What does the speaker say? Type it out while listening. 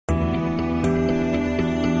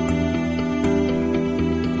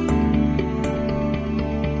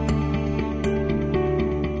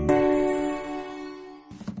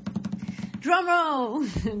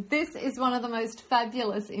Drumroll! This is one of the most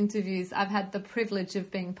fabulous interviews I've had the privilege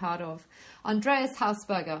of being part of. Andreas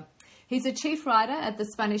Hausberger. He's a chief writer at the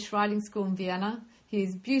Spanish Writing School in Vienna. He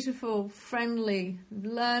is beautiful, friendly,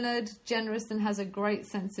 learned, generous, and has a great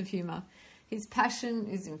sense of humour. His passion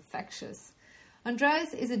is infectious.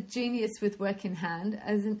 Andreas is a genius with work in hand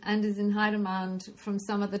and is in high demand from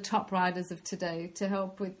some of the top writers of today to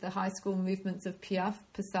help with the high school movements of piaffe,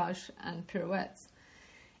 passage, and pirouettes.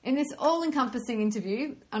 In this all-encompassing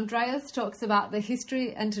interview, Andreas talks about the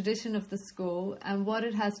history and tradition of the school and what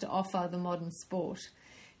it has to offer the modern sport.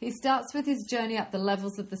 He starts with his journey up the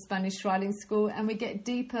levels of the Spanish Writing School, and we get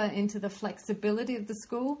deeper into the flexibility of the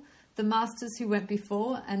school, the masters who went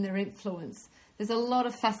before, and their influence. There's a lot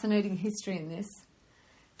of fascinating history in this.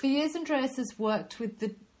 For years, Andreas has worked with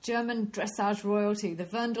the German dressage royalty, the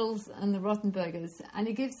Wendels and the Rothenbergers, and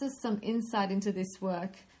he gives us some insight into this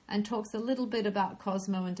work and talks a little bit about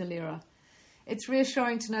Cosmo and Delira. It's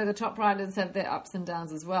reassuring to know the top writers have their ups and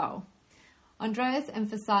downs as well. Andreas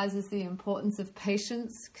emphasises the importance of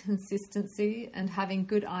patience, consistency, and having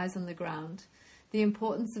good eyes on the ground, the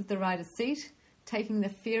importance of the rider's seat, taking the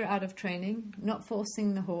fear out of training, not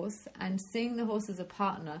forcing the horse, and seeing the horse as a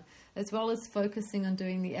partner, as well as focusing on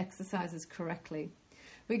doing the exercises correctly.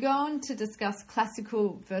 We go on to discuss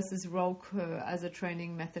classical versus roll call as a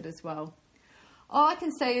training method as well. All I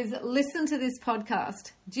can say is listen to this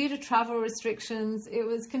podcast. Due to travel restrictions, it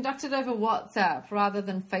was conducted over WhatsApp rather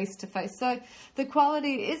than face-to-face, so the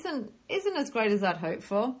quality isn't as great as I'd hoped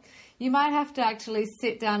for. You might have to actually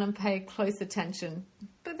sit down and pay close attention,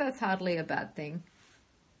 but that's hardly a bad thing.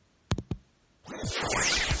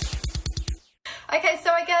 Okay,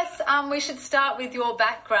 so I guess we should start with your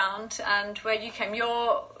background and where you came.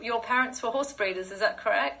 Your parents were horse breeders, is that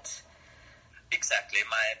correct? Exactly.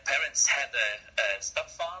 My parents had a stock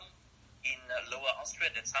farm in Lower Austria,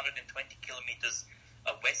 that's 120 kilometers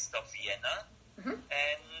west of Vienna. Mm-hmm.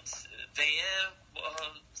 And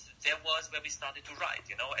there was where we started to ride,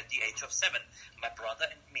 at the age of 7, my brother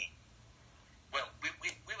and me. Well,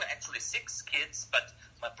 we were actually 6 kids, but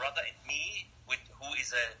my brother and me, who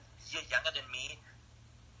is a year younger than me,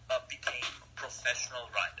 became professional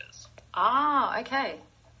riders. Ah, okay.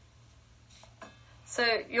 So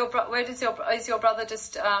is your brother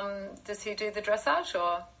just does he do the dressage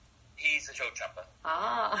or? He's a show jumper.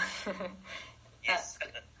 Ah, yes.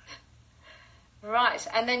 Right,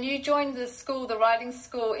 and then you joined the riding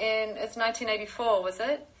school it's 1984, was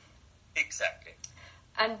it? Exactly.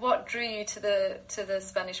 And what drew you to the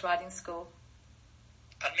Spanish riding school?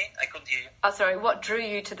 Pardon me, I couldn't hear you. Oh, sorry. What drew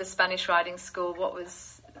you to the Spanish riding school? What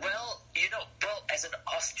was? Well, as an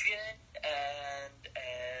Austrian and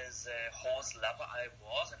as a horse lover I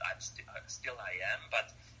was, and still I am,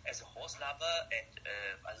 but as a horse lover and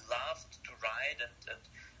I loved to ride and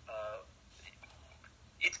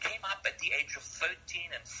it came up at the age of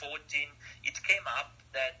 13 and 14. It came up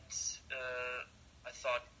that I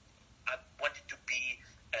thought I wanted to be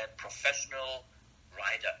a professional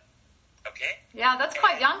rider. Okay? Yeah, that's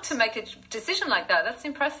quite young to make a decision like that. That's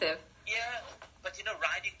impressive. Yeah, but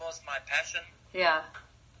riding was my passion. Yeah.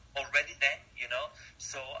 Already then,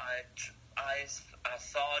 so I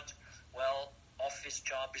thought, well, office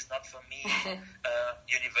job is not for me.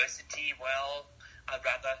 University, well, I'd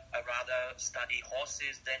rather study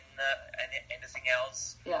horses than anything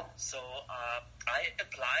else. Yeah. So I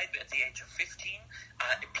applied at the age of 15.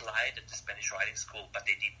 I applied at the Spanish Riding School, but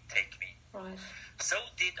they didn't take me. Right. So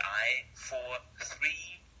did I for 3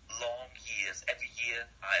 long years. Every year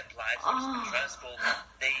I applied for the Spanish Riding School.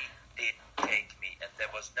 They didn't take me, and there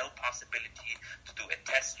was no possibility to do a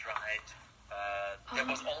test ride. There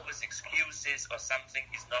was always excuses or something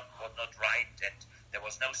was not right, and there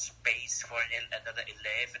was no space for another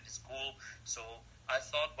 11 at the school. So I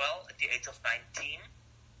thought, well, at the age of 19,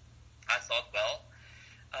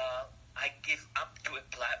 I give up to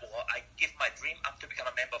apply, or I give my dream up to become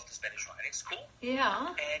a member of the Spanish Riding School.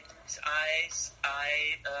 Yeah. And I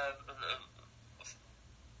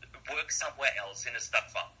work somewhere else in a stud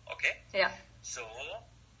farm, okay? Yeah. So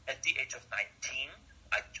at the age of 19,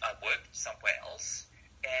 I worked somewhere else,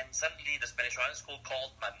 and suddenly the Spanish Riding School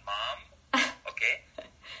called my mom, okay,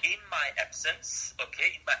 in my absence,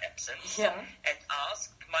 yeah, and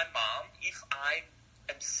asked my mom if I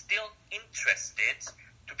am still interested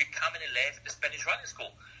to become an 11 at the Spanish Riding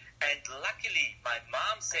School. And luckily, my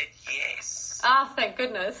mom said yes. Ah, thank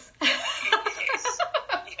goodness. Yes.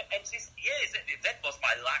 And yes, that was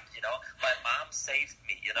my luck, My mom saved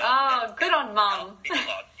me, Oh, good on Mom.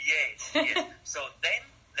 Yes. So then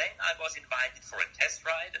I was invited for a test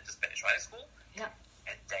ride at the Spanish Riding School. Yeah.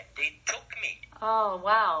 And then they took me. Oh,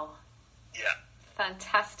 wow. Yeah.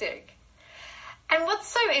 Fantastic.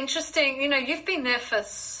 of interesting. You know, you've been there for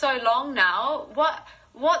so long now.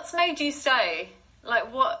 What's made you stay?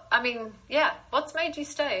 Like, what? I mean, yeah. What's made you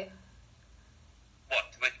stay? What,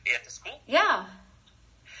 at the school? Yeah.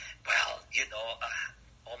 Well, you know,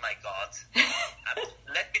 oh my God.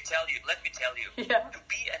 Let me tell you. Yeah. To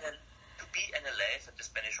be an LF at the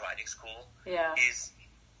Spanish riding school is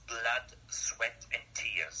blood, sweat, and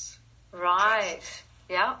tears. Right. Just,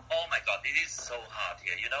 yeah. oh my God, it is so hard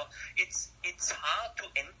here. You know, it's hard to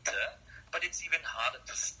enter, but it's even harder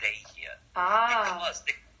to stay here. Because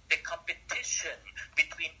the competition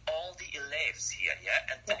between all the LFs here,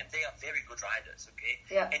 and they are very good riders, okay?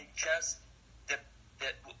 Yeah. And just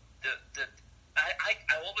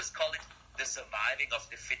I always call it the surviving of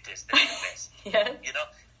the fittest and the best. Yeah. You know,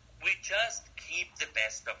 we just keep the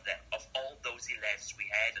best of them, of all those 11s we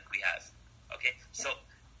had and we have. Okay? So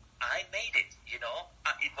I made it, you know.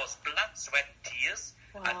 It was blood, sweat, tears.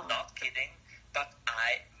 Wow. I'm not kidding. But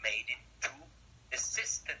I made it to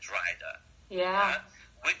assistant rider. Yeah.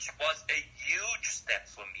 Which was a huge step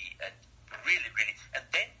for me. And really, really. And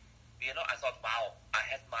then, you know, I thought, wow,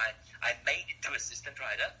 I made it to assistant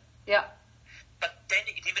rider. Yeah. But then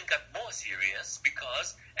it even got more serious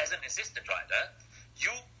because as an assistant rider, you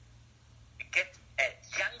get a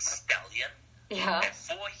young stallion, a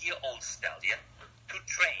 4-year-old stallion, to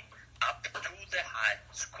train up to the high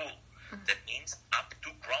school. That means up to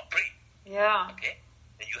Grand Prix. Yeah. Okay?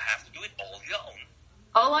 And you have to do it all your own.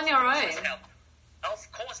 All on your own?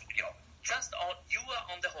 Of course, you know, you are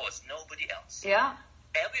on the horse, nobody else. Yeah.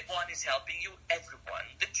 Everyone is helping you, everyone,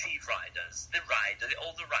 the chief riders,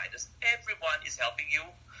 all the riders, everyone is helping you.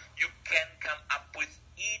 You can come up with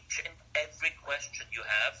each and every question you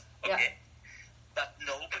have, okay? But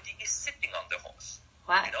nobody is sitting on the horse,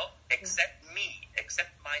 you know, except me,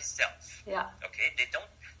 except myself. Yeah. Okay, they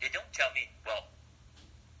don't tell me, well,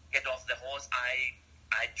 get off the horse,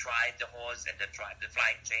 I tried the horse and I tried the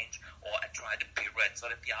flying change, or I tried the pirouettes or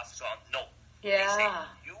the piaffe, so on. No. Yeah. They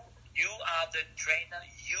say, you are the trainer.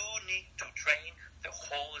 You need to train the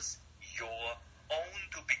horse your own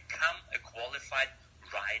to become a qualified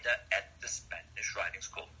rider at the Spanish riding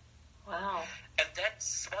school. Wow. And that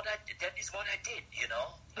is what I did, you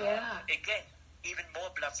know. Yeah. Again, even more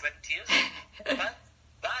blood, sweat, and tears.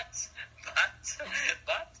 but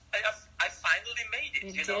I finally made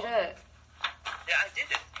it, you know. You did it. Yeah, I did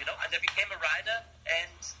it, you know. And I became a rider,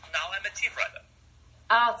 and now I'm a chief rider.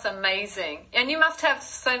 Oh, it's amazing. And you must have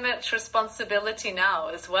so much responsibility now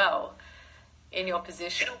as well in your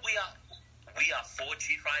position. You know, we are 4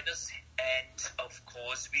 chief riders, and of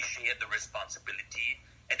course we share the responsibility.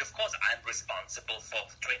 And of course I'm responsible for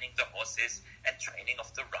training the horses and training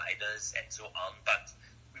of the riders and so on. But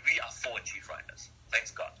we are 4 chief riders.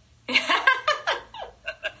 Thanks God.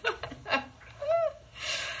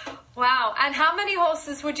 Wow. And how many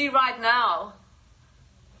horses would you ride now?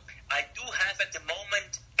 I do have at the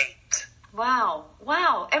moment 8.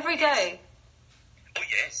 Wow. Every day? Oh,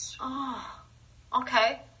 yes. Oh,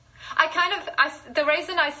 okay. The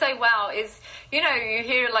reason I say wow is, you know, you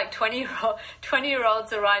hear like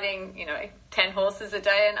 20-year-olds are riding, you know, 10 horses a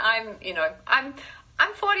day, and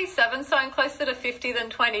I'm 47, so I'm closer to 50 than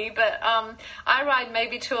 20, but I ride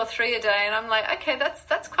maybe 2 or 3 a day, and I'm like, okay,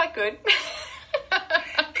 that's quite good.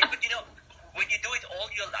 But you know, when you do it all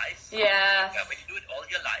your life, when you do it all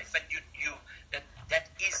your life, and you that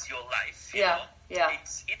is your life. You know?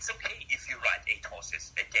 It's okay if you ride 8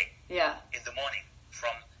 horses a day. Yeah. In the morning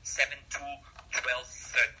from 7 to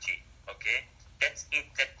 12:30. Okay, that's it.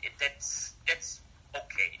 That's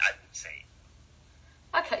okay, I would say.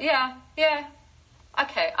 Okay. Yeah.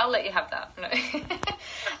 Okay, I'll let you have that. No.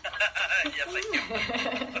 Yeah, thank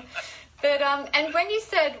you. But and when you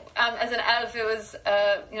said as an elf it was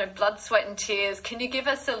you know, blood, sweat, and tears, can you give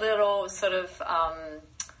us a little sort of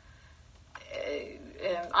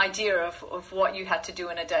idea of what you had to do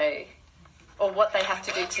in a day, or what they have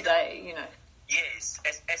to do today? You know. Yes,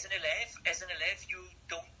 as an elf, you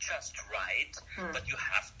don't just ride, but you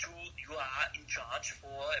are in charge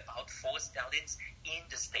for about 4 stallions in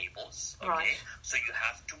the stables. Okay, right. So you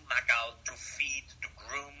have to mug out, to feed, to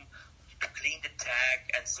groom, to clean the tag,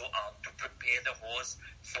 and so on, to prepare the horse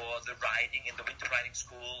for the riding in the winter riding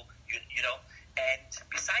school, you know. And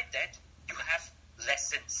beside that, you have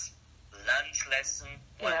lessons, lunch lesson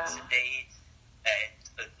once a day, and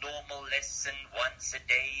a normal lesson once a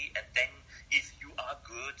day. And then if you are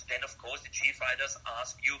good, then of course the chief riders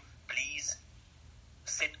ask you, please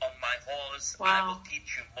sit on my horse. Wow. I will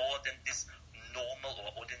teach you more than this normal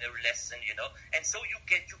or ordinary lesson, you know. And so you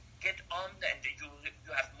get on, and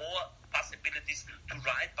you have more possibilities to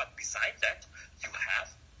ride. But beside that, you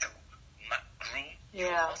have to groom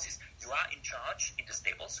your horses. you are in charge in the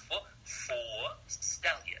stables for 4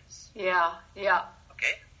 stallions. Yeah, yeah.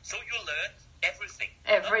 Okay? So you learn everything.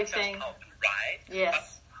 Everything. Not just how to ride,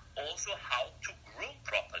 yes. but also how to groom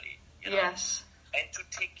properly. Yes. And to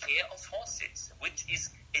take care of horses, which is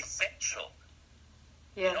essential.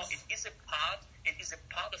 Yes. It is a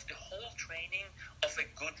part of the whole training of a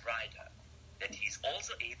good rider, that he's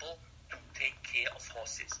also able to take care of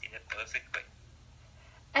horses in a perfect way.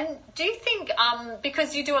 And do you think,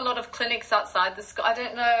 because you do a lot of clinics outside the school, I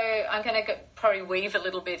don't know, I'm going to probably weave a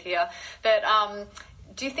little bit here, but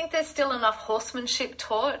do you think there's still enough horsemanship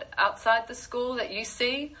taught outside the school that you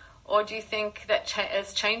see? Or do you think that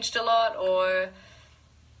has changed a lot? Or,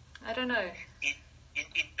 I don't know. The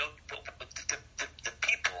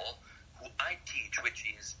people who I teach, which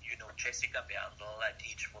is, Jessica Berndl, I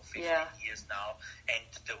teach for 15 years now, and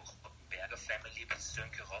the Hausberger family with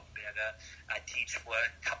Sönke Rottenberger, I teach for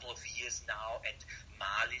a couple of years now, and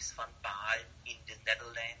Marlies van Baal in the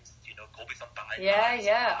Netherlands, Kobe van Baal.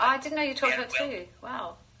 Yeah. I didn't know you taught her too.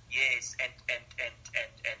 Wow. Yes, and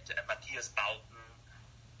Matthias Bouten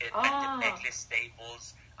at the Necklace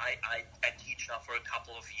Stables. I teach now for a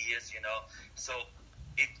couple of years, So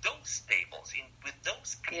in those stables, with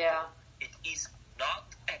those people, it is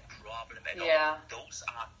not a problem at all. Those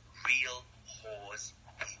are real horse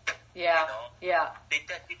people. Yeah.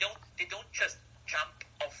 They don't just jump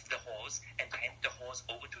off the horse and hand the horse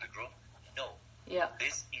over to the groom. No. Yeah.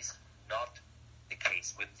 This is not the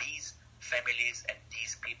case with these families and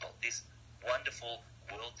these people, these wonderful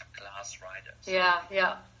world-class riders.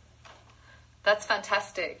 Yeah. That's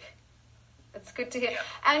fantastic. It's good to hear. Yeah.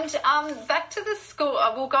 And back to the school,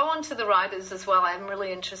 we'll go on to the riders as well. I'm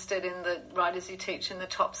really interested in the riders you teach in the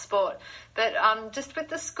top sport. But just with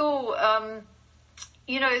the school,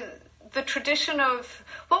 the tradition of,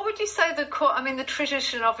 what would you say the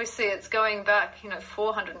tradition, obviously it's going back,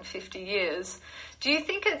 450 years. Do you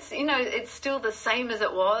think it's, it's still the same as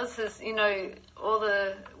it was, as, all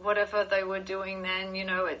the, whatever they were doing then,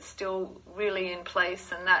 it's still really in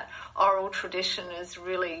place, and that oral tradition is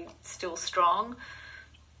really still strong?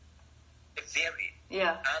 Very.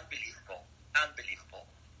 Yeah. Unbelievable.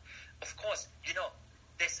 Of course,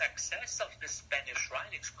 the success of the Spanish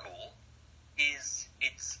riding school is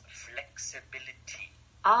its flexibility.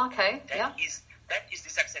 Okay. That is the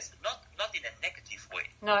success, not in a negative way.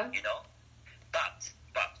 No. But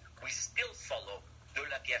we still follow de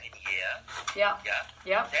la Guérinière. Yeah.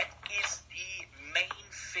 That is the main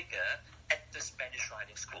figure at the Spanish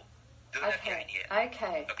riding school. De la Guérinière.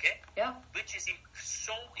 Okay. Okay? Yeah. Which is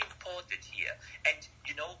so important here. And,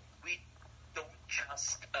 we don't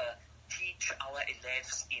just teach our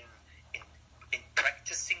elèves in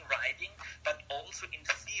practicing riding, but also in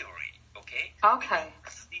theory, okay? Okay.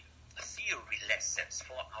 Theory lessons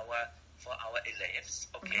for our elèves,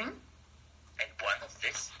 okay? Mm-hmm. And one of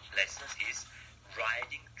these lessons is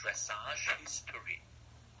riding dressage history.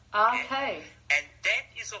 Okay. And that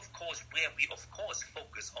is, of course, where we,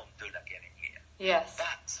 focus on de la Guérinière. Yes.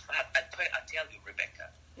 But I tell you,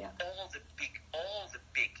 Rebecca, all the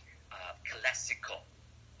big classical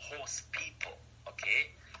horse people,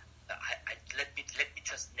 okay? Let me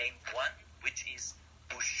just name one, which is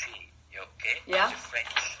Boucher, okay? Yeah. The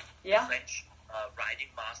French riding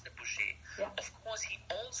master Boucher. Yeah. Of course, he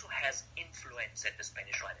also has influence at the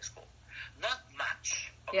Spanish riding school. Not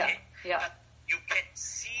much, okay? Yeah. But you can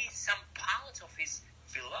see some parts of his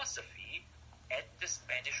philosophy at the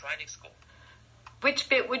Spanish riding school. Which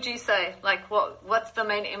bit would you say? Like, what's the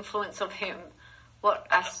main influence of him? What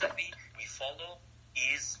aspect? Philosophy we follow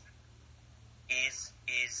is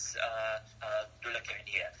de la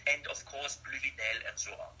Guérinière, and of course Pluvinel and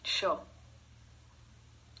so on. Sure.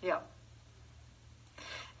 Yeah.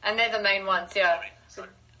 And they're the main ones, yeah. Sorry.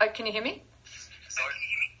 Oh, can you hear me? Sorry.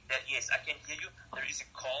 Yes, I can hear you. There is a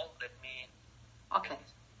call. Let me... Okay.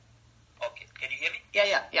 Okay. Can you hear me?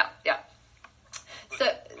 Yeah.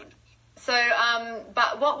 Good.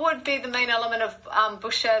 But what would be the main element of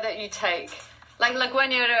Boucher that you take? Like La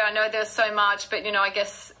Guérinière, I know there's so much, but, I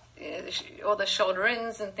guess all the shoulder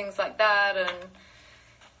ins and things like that, and...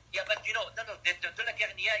 Yeah, but de la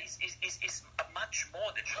Guérinière is much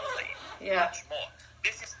more than shoulder in. Yeah. Much more.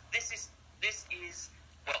 This is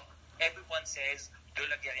well, everyone says de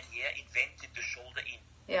la Guérinière invented the shoulder in.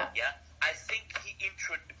 Yeah. Yeah. I think he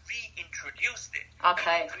reintroduced it.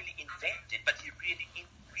 Okay. He didn't really invent it, but he really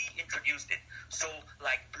reintroduced it. So,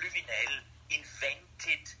 like Pluvinel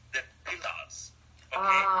invented the pillars.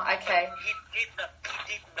 Okay. Okay. But he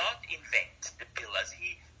did not invent the pillars.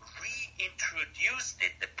 He reintroduced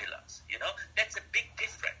the pillars. That's a big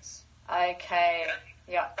difference. Okay.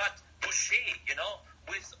 Yeah. But Boucher,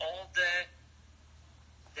 with all the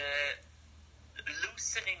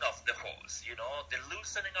the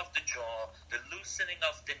loosening of the jaw, the loosening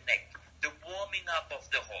of the neck, the warming up of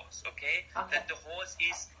the horse, okay? That the horse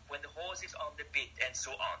is, when the horse is on the bit and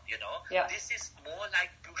so on, Yeah. This is more like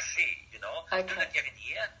Boucher, Okay. De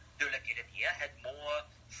la Guerinier had more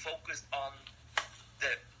focused on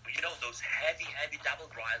the, those heavy double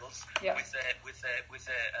bridles Yeah. with a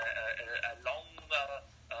long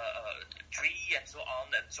tree and so on,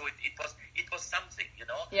 and so it was something,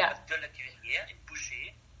 Yeah. But De la Guerinier in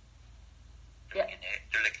Boucher, Yeah.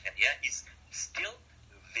 De la Guerinier is still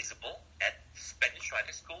visible at Spanish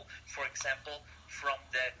riding school, for example, from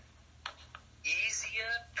the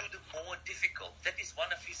easier to the more difficult. That is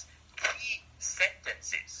one of his key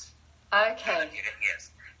sentences. Okay.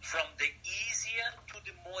 Yes, from the easier to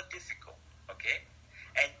the more difficult, okay?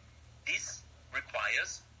 And this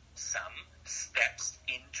requires some steps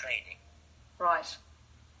in training. Right.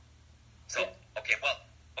 So, that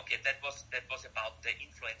was about the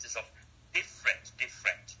influences of different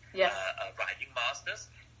Yes. riding masters.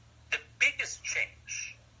 The biggest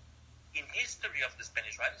change in history of the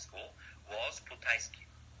Spanish riding school was Podajski.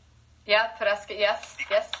 Yeah, Podajski, yes.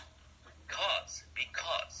 Because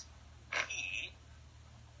he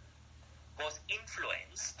was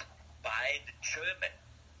influenced by the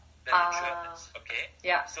Germans, okay?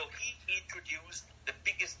 Yeah. So he introduced the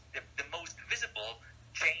most visible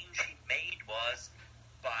change he made was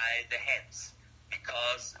by the hands,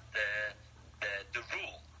 because the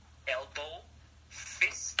rule, elbow,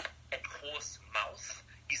 fist, and horse mouth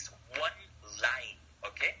is one line,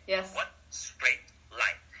 okay? Yes. One straight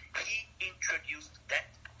line. He introduced that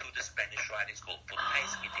to the Spanish riding school.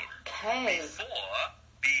 Podajski did. Okay.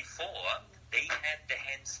 Before they had the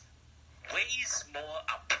hands ways more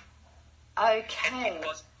up. Okay. And it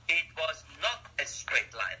was not a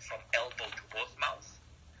straight line from elbow to horse mouth.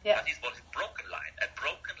 Yeah. But it was a broken line.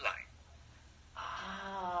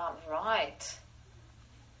 Ah, right.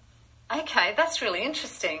 Okay, that's really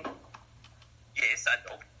interesting. Yes, I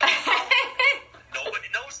know. Nobody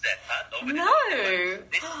knows that, huh? Nobody No. knows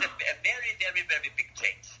that. This is a very, very, very big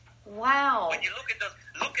change. Wow. When you look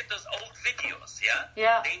at those old videos,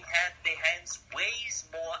 Yeah. they had the hands ways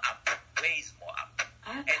more up.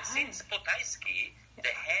 Okay. And since Podajski, the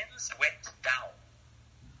hands went down.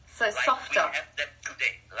 So softer. We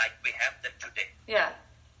have them today. Yeah.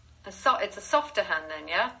 It's a softer hand then,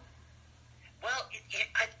 yeah? Well,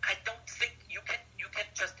 I don't think you can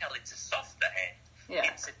just tell it's a softer hand. Yeah.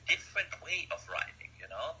 It's a different way of riding,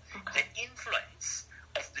 Okay. The influence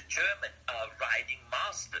of the German riding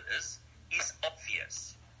masters is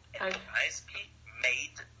obvious. And Okay. Podajski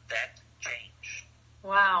made that change.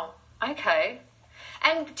 Wow. Okay.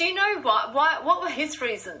 And do you know what were his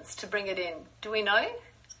reasons to bring it in? Do we know?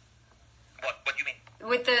 What do you mean?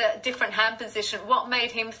 With the different hand position, what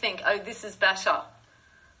made him think, oh, this is better?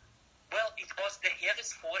 Well, it was the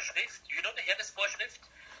Heeresvorschrift. You know the Heeresvorschrift?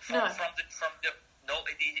 No.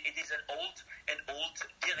 It is an old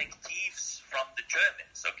directives from the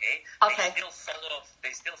Germans. Okay. Okay.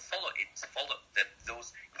 They still follow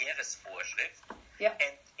those Heeresvorschrift. Yeah.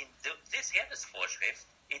 And in this Heeresvorschrift,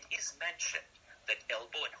 it is mentioned that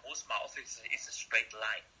elbow and horse mouth is a straight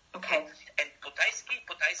line. Okay. And Podajski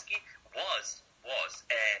was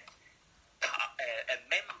a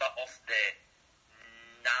member of the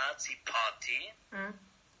Nazi Party,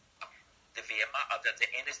 the Wehrmacht, the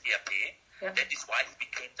NSDAP. Yeah. That is why he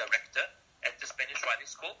became director at the Spanish riding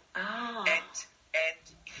school. Ah. And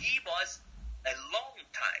he was a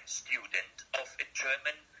long-time student of a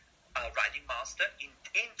German riding master in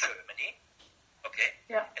Germany. Okay?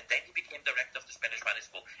 Yeah. And then he became director of the Spanish riding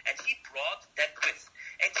school. And he brought that with.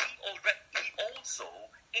 And he also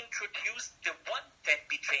introduced the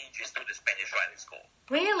one-tempi changes to the Spanish riding school.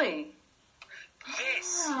 Really?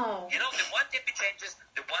 Yes. Wow. The one-tempi changes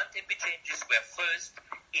were first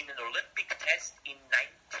in an Olympic test in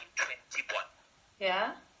 1921.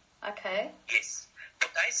 Yeah. Okay. Yes.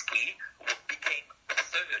 Podajski became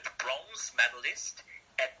third bronze medalist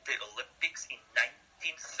at the Olympics in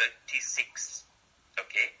 1936.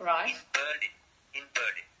 Okay? Right. In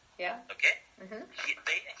Berlin. Yeah. Okay? Mm-hmm. He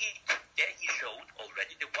showed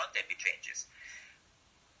already the one-tempi changes.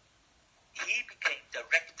 He became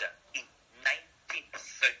director in 1938.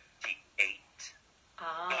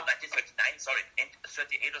 No, 1939, sorry, in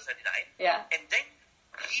 38 or 39. Yeah. And then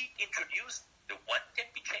he introduced the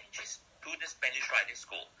one-tempi changes to the Spanish riding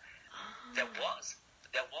school. There was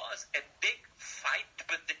a big fight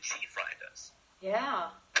with the chief riders. Yeah.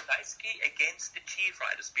 Podajski against the chief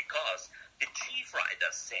riders, because the chief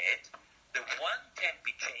riders said the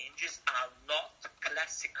one-tempi changes are not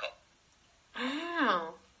classical.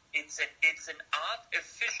 Wow. It's an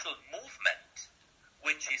artificial movement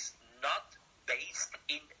which is not based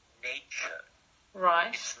in nature.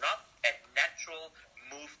 Right. It's not a natural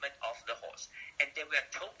movement of the horse. And they were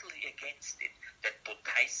totally against it, that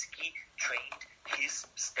Botaisky trained his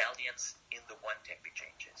stallions in the one-tempo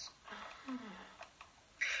changes.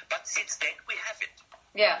 But since then we have it.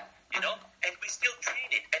 Yeah. And we still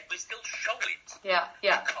train it, and we still show it. Yeah.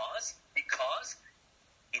 Because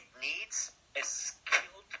it needs a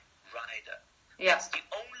skilled rider. Yeah. That's the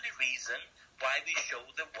only reason why we show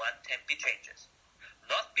the one-tempo changes.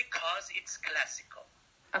 Not because it's classical.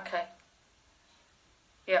 Okay.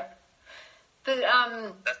 Yeah. But,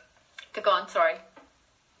 go on, sorry.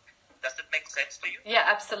 Does that make sense to you? Yeah,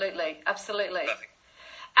 absolutely. Perfect.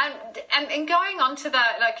 And in going on to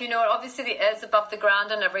that, obviously the air's above the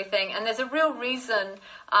ground and everything, and there's a real reason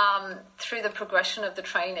through the progression of the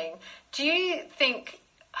training. Do you think,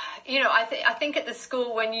 I think at the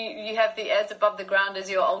school when you have the airs above the ground as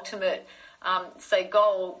your ultimate,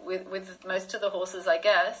 goal with most of the horses, I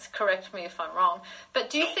guess, correct me if I'm wrong, but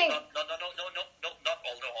do you think... No, not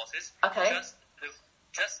all the horses. Okay.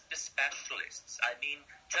 Just the specialists. I mean,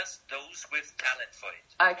 just those with talent for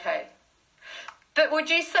it. Okay. But would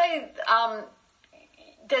you say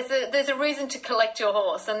there's a reason to collect your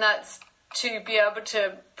horse, and that's to be able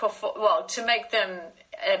to perform, to make them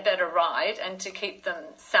a better ride and to keep them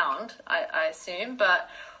sound, I assume, but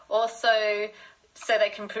also so they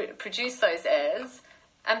can produce those airs.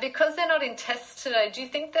 And because they're not in tests today, do you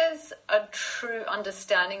think there's a true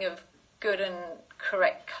understanding of good and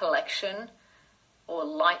correct collection or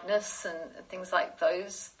lightness and things like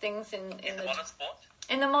those things in the modern sport?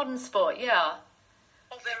 In the modern sport, yeah.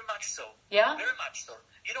 Oh, very much so. Yeah? Very much so.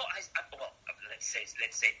 Let's say,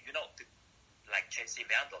 like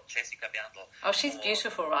Jessica Berndl. Oh, she's a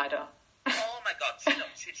beautiful rider. Oh my God, she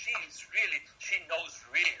knows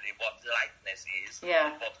really what lightness is,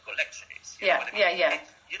 yeah. And what collection is. Yeah. And,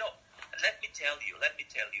 let me tell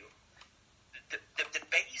you, the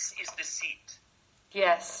base is the seat.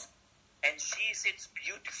 Yes. And she sits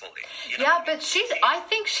beautifully. But I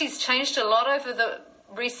think she's changed a lot over the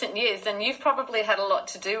recent years, and you've probably had a lot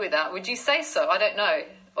to do with that. Would you say so? I don't know.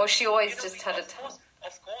 Or she always just had a...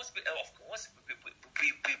 Of course,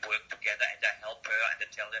 we work together, and I help her, and I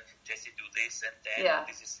tell her, Jessie, do this and that. Yeah.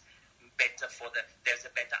 This is better there's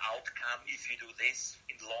a better outcome if you do this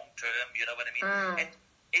in long term, you know what I mean? And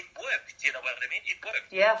it worked, you know what I mean? It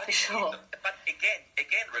worked. Yeah, for sure. But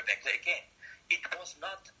again, Rebecca, it was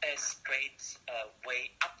not a straight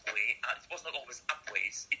way. It was not always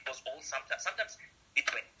upways. It was all sometimes it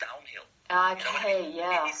went downhill. Okay, you know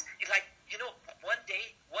yeah. It's like, one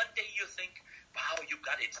day you think, wow, you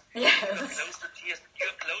got it. Yes.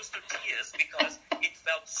 You're close to tears because it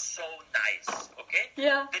felt so nice, okay?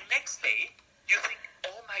 Yeah. The next day, you think,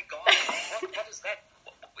 oh my God, what is that?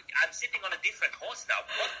 I'm sitting on a different horse now.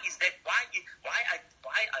 What is that? Why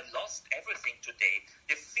I lost everything today?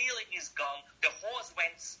 The feeling is gone. The horse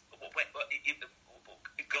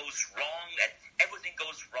it goes wrong, and everything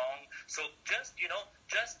goes wrong. So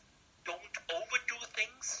just don't overdo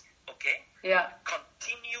things, okay? Yeah.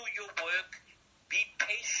 Continue your work. Be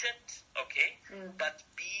patient, okay? But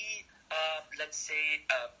be,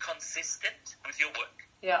 consistent with your work.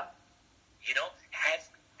 Yeah.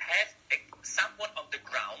 Have someone on the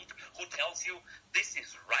ground who tells you this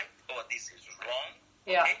is right or this is wrong,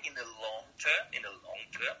 yeah. Okay? In the long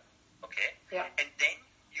term, okay? Yeah. And then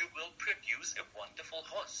you will produce a wonderful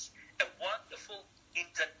horse, a wonderful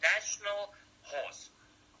international horse,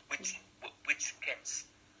 which can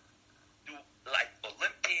do like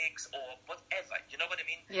Olympics or whatever. You know what I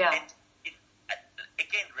mean? Yeah. And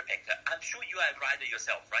again, Rebecca, I'm sure you are a rider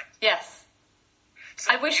yourself, right? Yes. So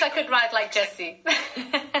I wish I could ride like Jessie.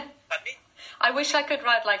 Pardon me? I wish I could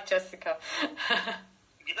ride like Jessica. I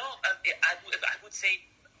would say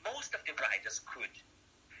most of the riders could,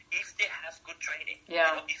 if they have good training.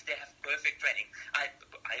 Yeah. If they have perfect training.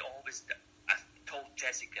 I've told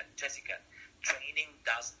Jessica, training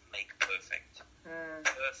doesn't make perfect.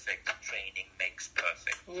 Perfect training makes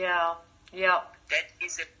perfect. Yeah. Yeah. That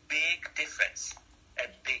is a big difference. A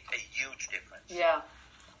huge difference. Yeah.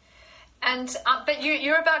 And but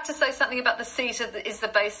you're about to say something about the seat is the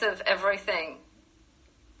base of everything.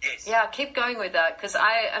 Yes. Yeah, keep going with that, because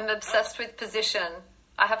I am obsessed with position.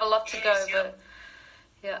 I have a lot to go, but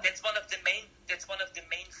yeah. That's one of the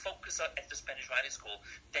main focus at the Spanish Riding School,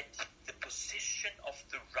 that the position of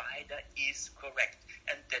the rider is correct,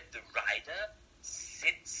 and that the rider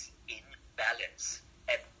sits in balance.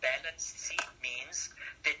 A balanced seat means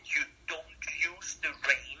that you don't use the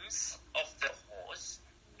reins of the horse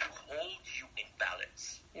to hold you in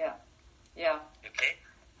balance. Yeah. Yeah. Okay?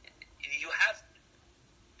 You have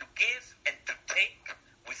to give and to take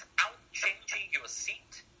without changing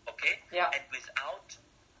and without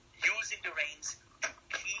using the reins to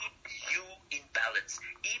keep you in balance.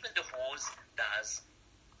 Even the horse does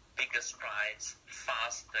bigger strides,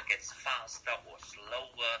 gets faster or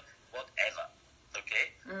slower, whatever.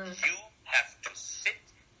 Okay? You have to sit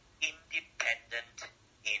independent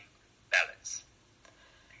in balance.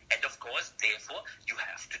 And of course, therefore, you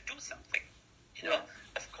have to do something. You know,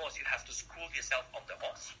 of course, you have to school yourself on the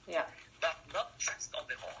horse. Yeah. But not just on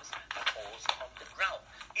the horse, but also on the ground.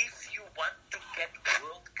 If you want to get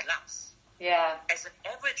world class, as an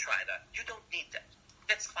average rider, you don't need that.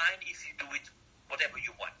 That's fine if you do it whatever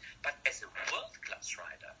you want. But as a world class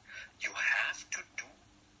rider, you have to do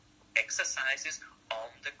exercises on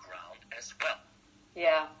the ground as well.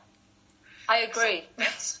 Yeah, I agree.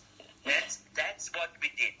 So that's what we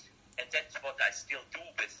did, and that's what I still do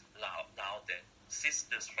with now the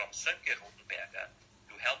sisters from Sönke Rotenberger,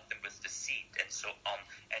 to help them with the seat and so on,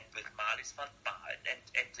 and with Marlies van Baal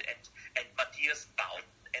and Matthias Baum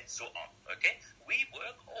and so on. Okay, we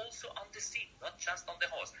work also on the seat, not just on the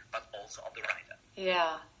horse, but also on the rider.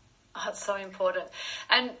 Yeah. That's so important.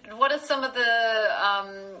 And what are some of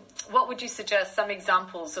the, what would you suggest, some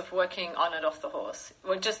examples of working on and off the horse?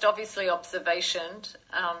 Well, just obviously observation,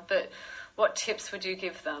 but what tips would you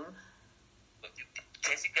give them?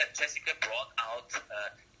 Jessica brought out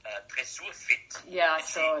Dressur Fit. Yeah, I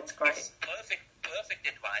saw, it's great. It's perfect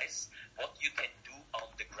advice what you can do on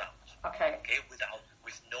the ground. Okay,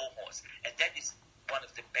 with no horse. And that is one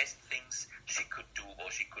of the best things she could do, or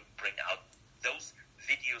she could bring out. Those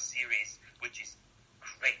video series, which is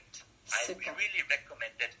great. Super. I really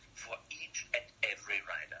recommend it for each and every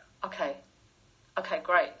rider. Okay,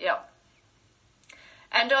 great, yeah.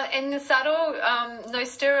 And in the saddle, no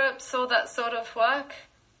stirrups, all that sort of work?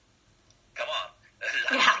 Come on.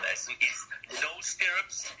 Last lesson is no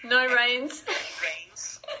stirrups. No reins.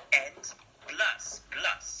 And plus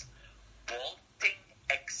vaulting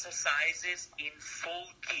exercises in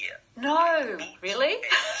full gear. No, Boots really? And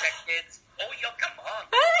jackets. Oh, yeah, come on.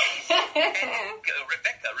 And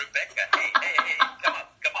Rebecca, hey, come on.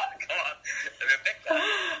 Rebecca,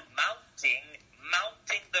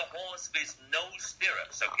 mounting the horse with no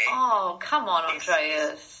stirrups, okay? Oh, come on,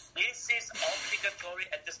 Andreas. This is obligatory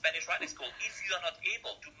at the Spanish riding school. If you are not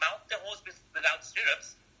able to mount the horse without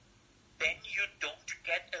stirrups, then you don't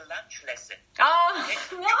get a lunch lesson. Oh,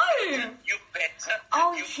 no. You better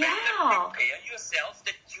prepare yourself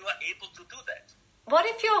that you are able to do that. What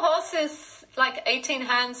if your horse is like 18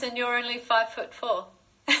 hands and you're only 5'4"? Well,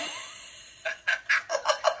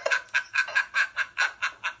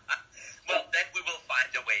 then we will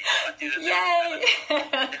find a way. Yay!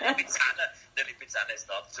 The Lipizzaner is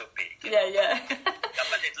not so big. Yeah.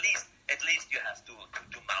 But at least you have to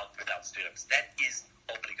mount without stirrups. That is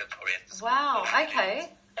obligatory at the school. Wow, okay.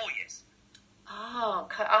 Oh, yes. Oh,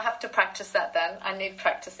 I'll have to practice that then. I need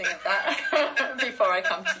practicing of that before I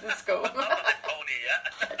come to the school. Not on the pony,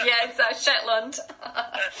 yeah? Yeah, exactly, Shetland.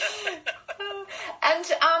 And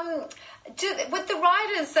with the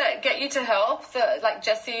riders that get you to help, like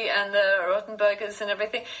Jessie and the Rotenbergers and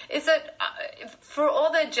everything, is it for all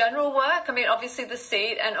their general work? I mean, obviously the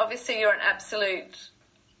seat, and obviously you're an absolute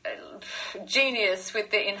genius with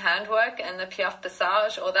the in-hand work and the Piaffe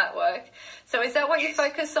Passage, or that work. So is that what you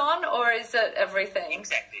focus on, or is it everything?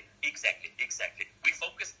 Exactly. We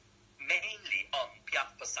focus mainly on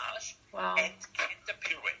Piaffe Passage and canter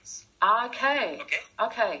pirouettes. Okay.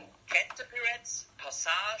 Canter pirouettes,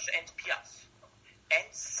 Passage and Piaffe.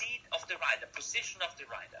 And seat of the rider, position of the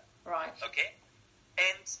rider. Right. Okay?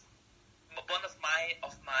 And one of my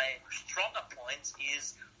stronger points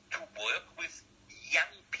is to work with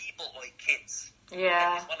young people or kids.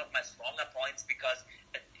 Yeah. That is one of my stronger points, because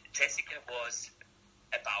Jessica was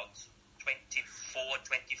about 24,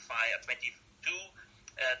 25, or 22.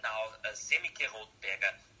 Now Semike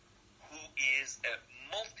Rotenberger, who is a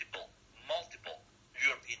multiple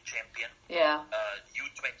European champion. Yeah.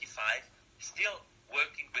 U25, still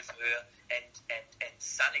working with her, and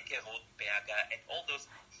Sanneke Rotenberger, and all those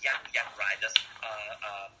young riders,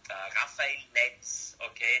 Raphael Netz,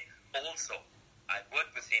 okay, also. I've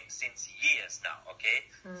worked with him since years now, okay,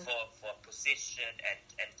 for position and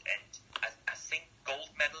I think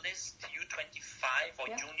gold medalist, U25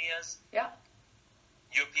 or juniors. Yeah.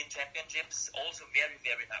 European Championships, also very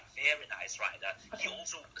nice rider. Okay. He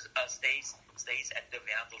also stays at the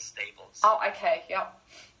Werdel stables. Oh, okay, yeah.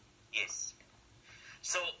 Yes.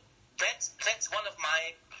 So that's one of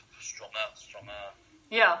my stronger.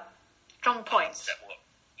 Yeah, strong points.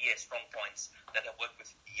 Strong points that I work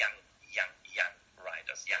with young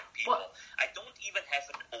riders, young people. What? I don't even have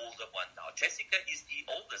an older one now. Jessica is the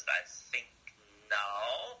oldest, I think,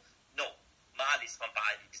 now. No, Marlies van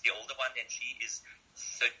Baal is the older one, and she is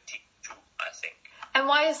 32, I think. And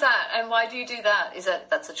why is that? And why do you do that?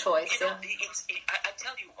 That's a choice? You know, I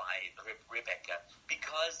tell you why, Rebecca.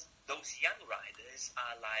 Because those young riders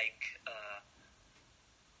are like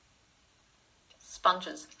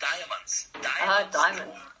sponges. Diamonds.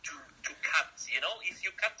 Diamonds. To cut. You know, if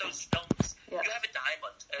you cut those stones, you have a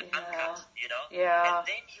diamond, uncut. You know. Yeah. And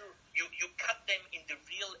then you cut them in a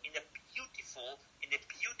beautiful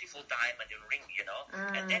diamond ring. You know.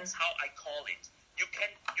 And that's how I call it. You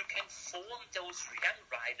can form those young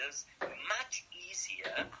riders much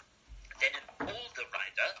easier than an older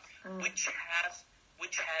rider, which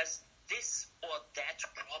has this or that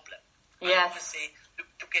problem. Yes. I would say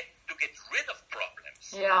to get rid of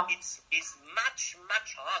problems. Yeah. It's much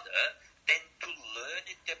harder than to learn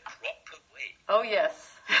it the proper way. Oh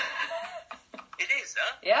yes. It is,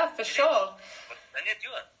 huh? Yeah, for sure.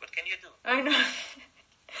 What can you do? I know.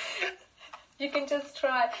 You can just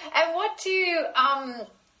try. And what do you,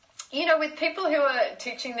 with people who are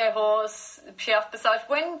teaching their horse piaffe passage,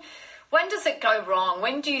 when does it go wrong?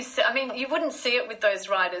 When do you see, you wouldn't see it with those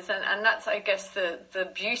riders, and that's, I guess,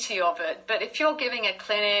 the beauty of it. But if you're giving a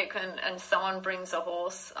clinic and someone brings a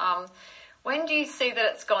horse, when do you see that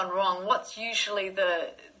it's gone wrong? What's usually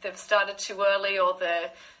they've started too early, or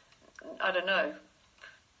I don't know.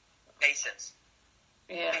 Patience.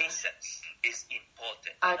 Yeah. Patience is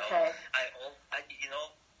important. Okay.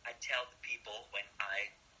 I tell the people when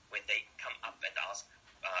they come up and ask,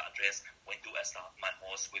 Andreas, when do I start my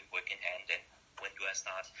horse with work in hand, and when do I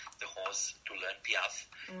start the horse to learn piaffe?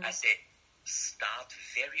 I say start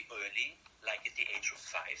very early, like at the age of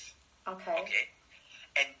 5. Okay.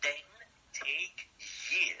 And then take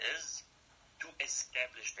years to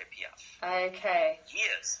establish the piaffe. Okay.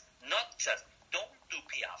 Years, not just don't do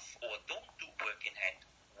piaffe or don't do work in hand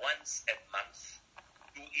once a month.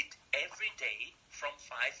 Do it every day from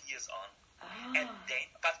 5 years on, and then,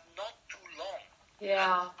 but not too long.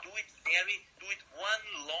 Yeah. Do it one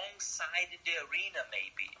long side in the arena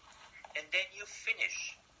maybe, and then you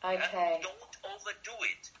finish. Okay. Don't overdo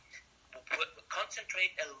it.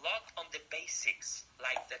 Concentrate a lot on the basics,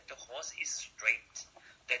 like that the horse is straight,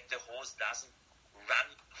 that the horse doesn't run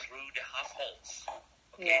through the half holes.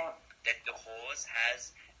 Okay. Yeah. That the horse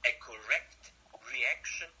has a correct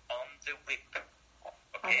reaction on the whip.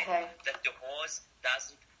 Okay. That the horse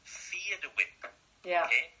doesn't fear the whip. Yeah.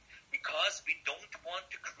 Okay. Because we don't want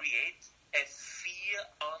to create a fear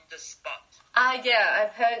on the spot. Yeah,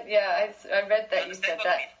 I've heard, I read that you said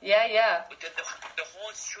that. Yeah. The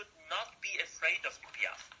horse should not be afraid of the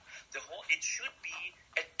piaffe. It should be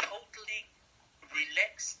a totally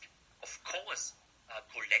relaxed, of course,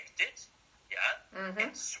 collected,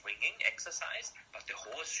 and swinging exercise, but the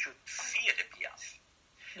horse should fear the piaffe.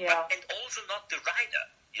 Yeah. And also not the rider,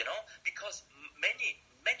 because many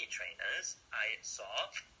trainers I saw,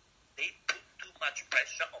 they put too much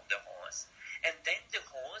pressure on the horse, and then the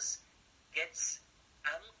horse gets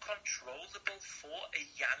uncontrollable for a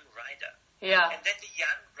young rider. Yeah. And then the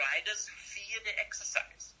young riders fear the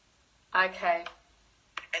exercise. Okay.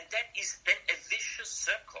 And that is then a vicious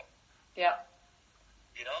circle. Yeah.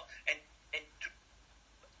 And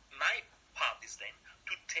my part is then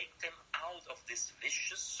to take them out of this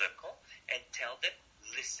vicious circle and tell them,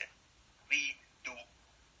 listen, we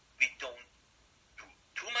don't do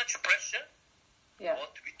too much pressure. Yeah.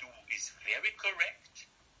 What we do is very correct.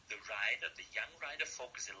 The young rider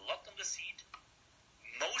focuses a lot on the seat.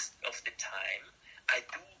 Most of the time, I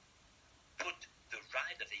do put the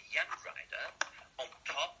young rider, on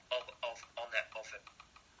top of an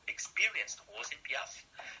experienced horse in piaffe.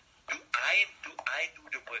 Do I do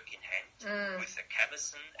the work in hand with the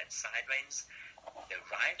cavesson and side reins?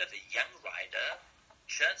 The young rider,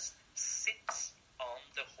 just sits on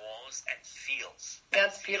the horse and feels.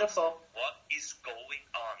 That's beautiful. What is going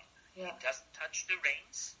on? Yeah. He doesn't touch the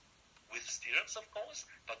reins, with stirrups, of course,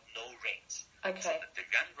 but no reins. Okay. So that the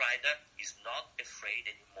young rider is not afraid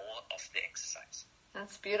anymore of the exercise.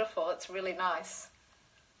 That's beautiful. It's really nice.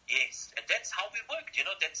 Yes, and that's how we worked.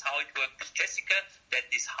 That's how it worked with Jessica. That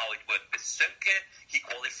is how it worked with Sönke. He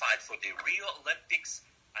qualified for the Rio Olympics.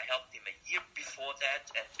 I helped him a year before that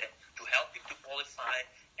and to help him to qualify.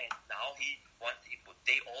 And now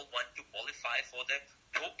they all want to qualify for the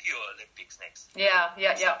Tokyo Olympics next. Yeah.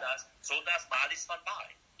 So does Marlies van Baal.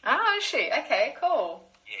 Ah, is she? Okay, cool.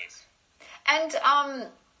 Yes. And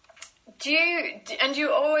do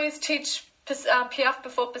you always teach piaffe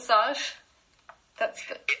before passage? That's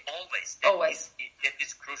good. Always. That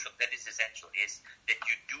is crucial. That is essential. Is that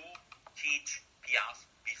you do teach piaffe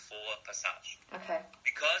before passage. Okay.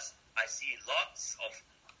 Because I see lots of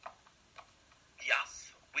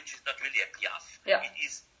piaffe which is not really a piaffe. Yeah. It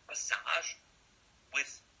is passage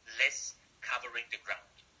with less covering the ground.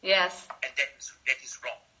 Yes. And that is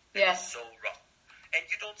wrong. Yes. So wrong. And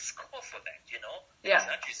you don't score for that, you know? Yeah.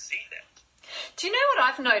 The judges see that. Do you know what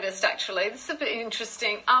I've noticed, actually? This is a bit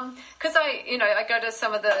interesting. Because I go to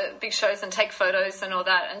some of the big shows and take photos and all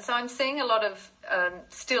that. And so I'm seeing a lot of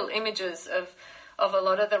still images of a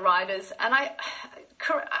lot of the riders. And I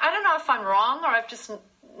don't know if I'm wrong or I've just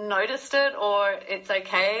noticed it or it's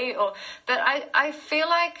okay. But I feel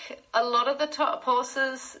like a lot of the top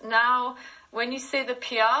horses now, when you see the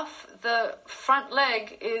piaffe, the front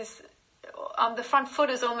leg is... the front foot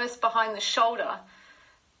is almost behind the shoulder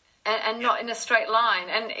and not in a straight line.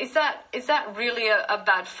 And is that really a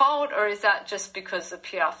bad fault, or is that just because the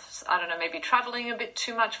piaffe's, I don't know, maybe travelling a bit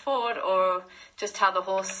too much forward, or just how the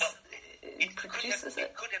horse produces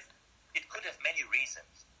it? It could have many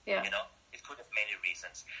reasons. Yeah. You know, it could have many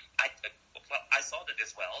reasons. I saw that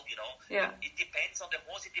as well, you know. Yeah. It depends on the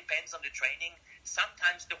horse, it depends on the training.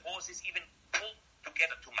 Sometimes the horse is even pulled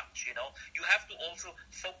together too much, you know. You have to also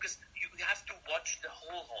focus, you have to watch the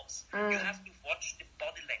whole horse. You have to watch the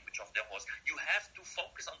body language of the horse. You have to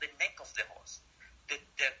focus on the neck of the horse. The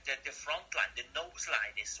front line, the nose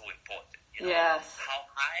line is so important, you know. Yes. How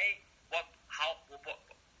high, what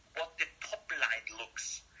the top line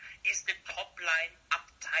looks. Is the top line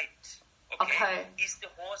uptight? Okay. Is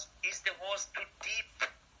the horse too deep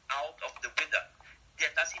out of the wither?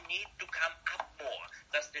 Does he need to come up more?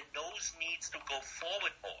 Does the nose needs to go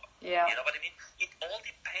forward more? Yeah. You know what I mean? It all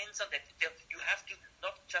depends on that. You have to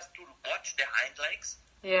not just to watch the hind legs.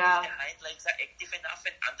 Yeah. If the hind legs are active enough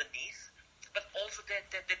and underneath, but also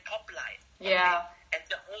the top line. Yeah. Okay? And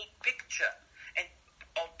the whole picture. And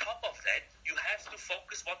on top of that, you have to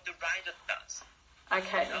focus what the rider does.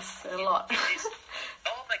 Okay, you know? that's a lot.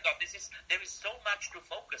 Oh my God, there is so much to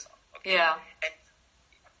focus on. Okay? Yeah. And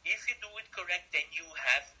if you do it correct, then you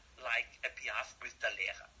have like a piaffe with the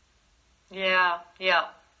lera.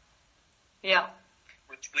 Yeah.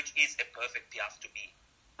 Which is a perfect piaffe to me.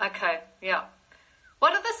 Okay, yeah.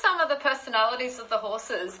 What are some of the personalities of the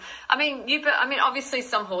horses? I mean, obviously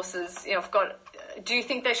some horses, you know, have got. Do you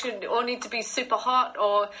think they should all need to be super hot,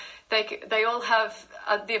 or they all have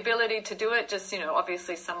the ability to do it? Just, you know,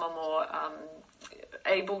 obviously some are more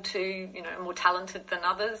able to, you know, more talented than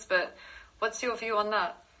others. But what's your view on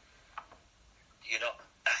that? You know,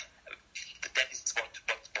 that is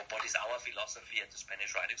what is our philosophy at the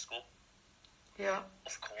Spanish riding school. Yeah.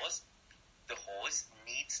 Of course, the horse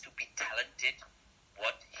needs to be talented.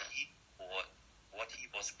 What he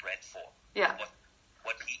was bred for. Yeah.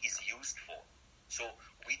 What he is used for. So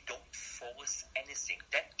we don't force anything.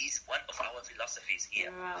 That is one of our philosophies here.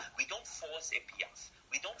 Yeah. We don't force a piaffe.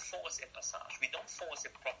 We don't force a passage. We don't force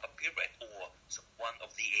a proper pirouette or one of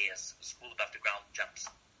the airs, school above the ground jumps.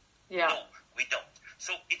 Yeah. No, we don't.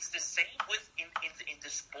 So it's the same with in the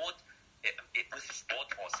sport with sport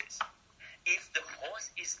horses. If the horse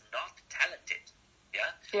is not talented, you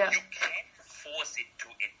can't force it to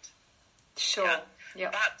it. Sure.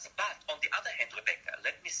 Yeah? But on the other hand, Rebecca,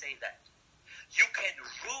 let me say that you can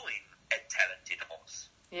ruin a talented horse.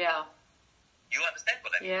 Yeah. You understand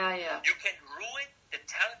what I mean? Yeah. You can ruin the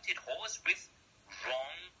talented horse with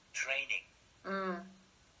wrong training.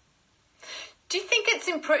 Do you think it's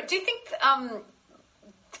improved? Do you think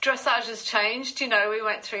dressage has changed? You know, we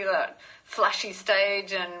went through that flashy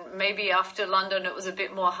stage, and maybe after London it was a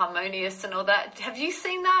bit more harmonious and all that. Have you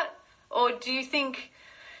seen that? Or do you think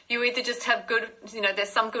you either just have good, you know, there's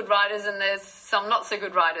some good riders and there's some not so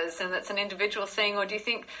good riders, and that's an individual thing? Or do you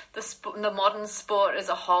think the modern sport as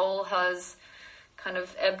a whole has kind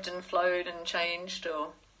of ebbed and flowed and changed?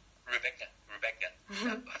 Or Rebecca,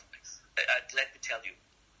 let me tell you,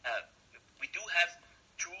 we do have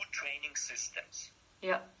two training systems.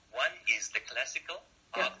 Yeah. One is the classical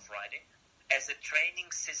art of riding as a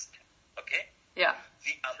training system, okay? Yeah.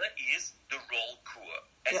 The other is the roll cour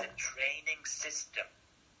as a training system.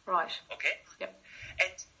 Right. Okay? Yep.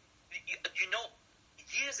 And you know,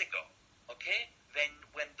 years ago, okay,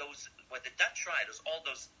 when the Dutch riders, all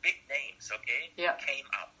those big names, okay, came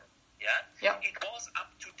up, it was up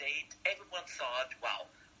to date. Everyone thought, wow,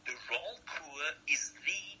 the roll cour is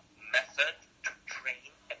the method to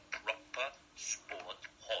train a proper sport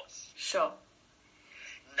horse. Sure.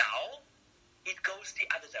 Now it goes the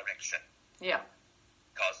other direction. Yeah.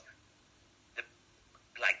 Because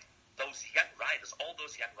those young riders, all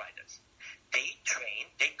those young riders, they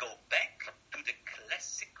go back to the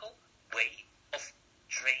classical way of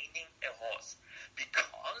training a horse,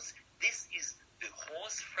 because this is the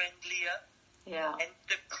horse-friendlier and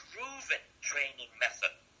the proven training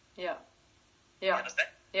method. Yeah. You understand?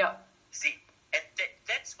 Yeah. See, and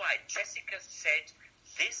that's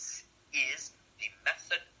is the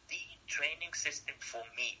method, the training system for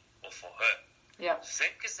me or for her. Yeah.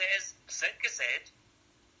 Sönke said,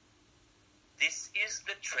 this is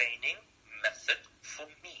the training method for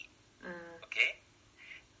me. Okay?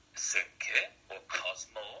 Sönke or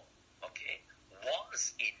Cosmo, okay,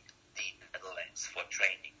 was in the Netherlands for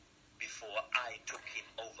training before I took him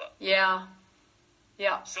over. Yeah.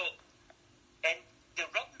 Yeah. So, and the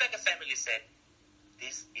Rottenberger family said,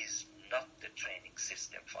 this is not the training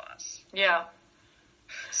system for us. Yeah.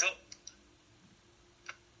 So,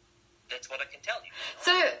 that's what I can tell you.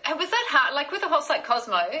 So was that hard? Like with a horse like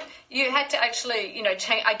Cosmo, you had to actually,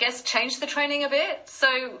 change the training a bit.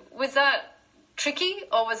 So was that tricky,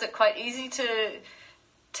 or was it quite easy to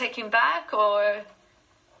take him back, or?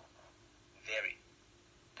 Very.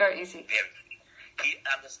 Very easy. Very. He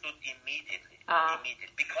understood immediately.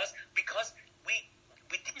 Because we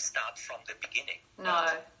didn't start from the beginning. No.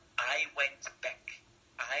 I went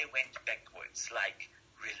backwards, like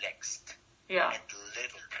relaxed. Yeah. And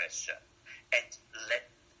little pressure, and let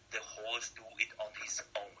the horse do it on his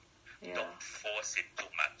own. Yeah. Don't force it too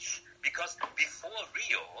much. Because before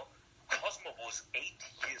Rio, Cosmo was 8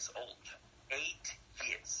 years old. 8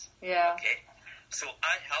 years. Yeah. Okay? So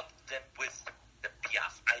I helped them with the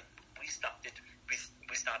piaffe. We started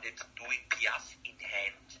doing piaffe in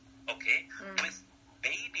hand, okay? With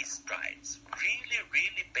baby strides. Really,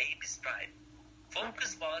 really baby stride.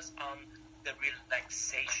 Focus was on the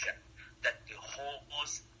relaxation, that the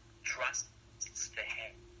horse trusts the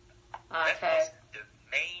hand. Okay. That was the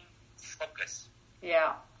main focus.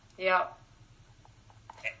 Yeah. Yeah.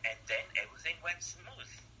 And then everything went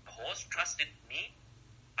smooth. The horse trusted me.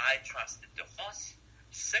 I trusted the horse.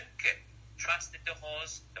 Sönke trusted the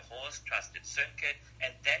horse trusted Sönke,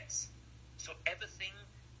 and so everything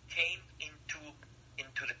came into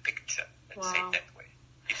the picture. Let's say it that way.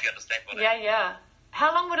 If you understand what I mean. Yeah.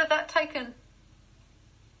 How long would have that taken,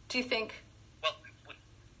 do you think? Well,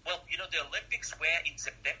 the Olympics were in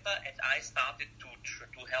September, and I started to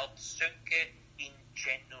help Sönke in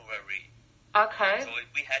January. Okay. So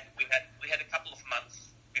we had a couple of months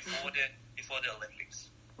before the Olympics.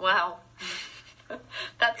 Wow.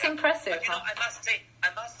 That's impressive. But, I must say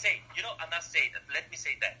that. Let me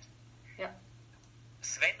say that. Yeah.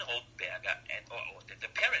 Sven Hausberger and the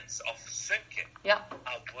parents of Sönke are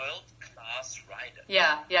world-class riders.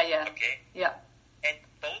 Yeah. Okay? Yeah. And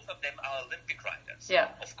both of them are Olympic riders. Yeah.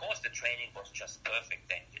 Of course, the training was just perfect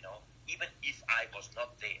then, even if I was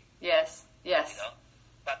not there. Yes.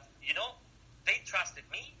 But, they trusted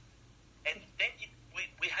me, and then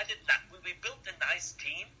we built a nice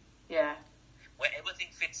team. Yeah. Where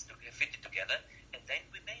everything fitted together, and then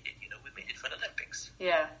we made it. We made it for the Olympics.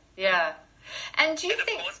 Yeah. And do you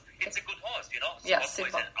think? Of course, it's a good horse. Yeah, Scott super.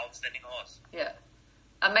 is an outstanding horse. Yeah.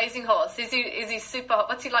 Amazing horse. Is he super?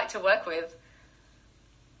 What's he like to work with?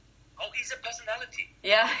 Oh, he's a personality.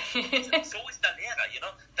 Yeah. So is Danera.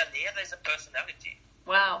 Danera is a personality.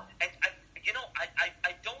 Wow. And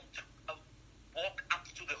I don't walk up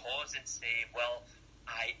to the horse and say, well,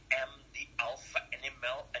 I am the alpha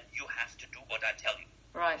animal and you have to do what I tell you.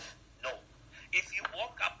 Right. No. If you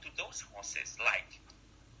walk up to those horses like,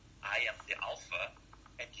 I am the alpha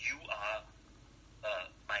and you are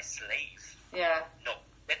my slave. Yeah. No,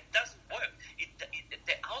 that doesn't work.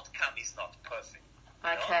 The outcome is not perfect.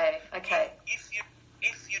 Okay.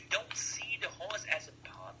 If you don't see the horse as a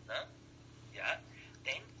partner,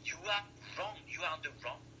 then you are wrong. You are on the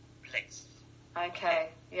wrong place. Okay.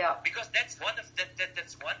 Yeah. Because that's one of the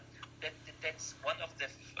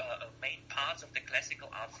main parts of the classical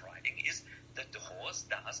art of riding is that the horse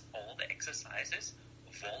does all the exercises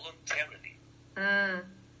voluntarily. Yeah.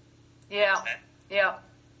 Understand? Yeah.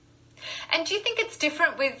 And do you think it's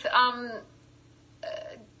different with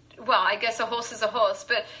I guess a horse is a horse,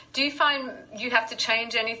 but do you find you have to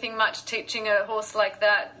change anything much teaching a horse like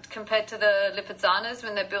that compared to the Lipizzanas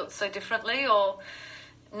when they're built so differently, or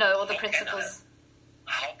no, all the principles?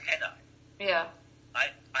 How can I? Yeah.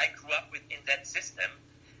 I grew up in that system,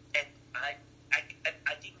 and I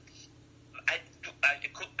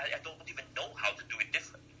don't even know how to do it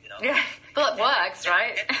different. Yeah. Well, it works,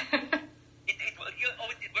 right?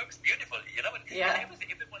 It works beautifully. Yeah.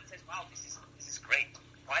 And everyone says, "Wow, this is great.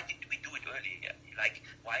 Why didn't we do it earlier? Like,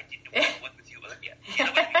 why didn't we work with you earlier?" You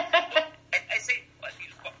know what I mean? And I say,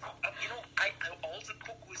 I also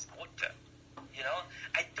cook with water.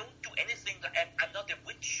 I don't do anything. I'm not a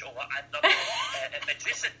witch or I'm not a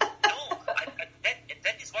magician. No,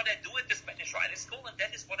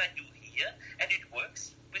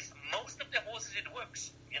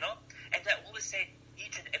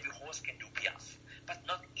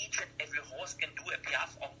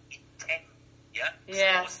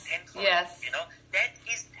 for Yes. it. That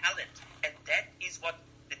is talent, and that is what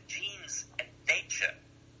the genes and nature,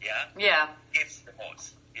 gives the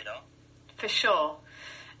horse. For sure.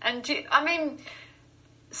 And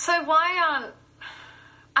so why aren't?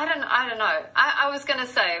 I don't know. I was going to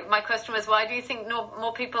say, my question was, why do you think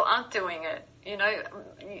more people aren't doing it?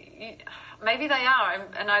 Maybe they are,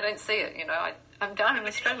 and I don't see it. I'm down in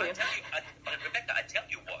Australia. Rebecca, I tell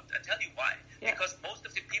you why. Yeah. Because most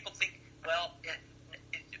of the people think, well,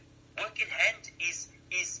 work in hand is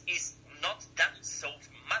not done so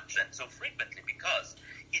much and so frequently because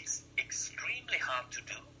it's extremely hard to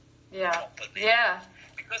do properly. Yeah.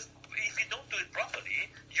 Because if you don't do it properly,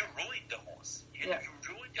 you ruin the horse. You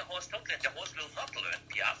ruin the horse totally, and the horse will not learn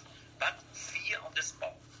piaffe, but fear on the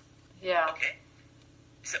spot. Yeah. Okay?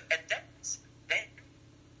 So, and then,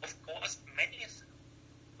 of course, many of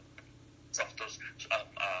those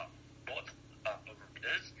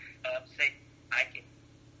riders say, I can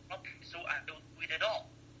not, so I don't do it at all.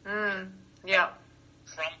 Yeah.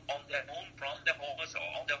 From the horse or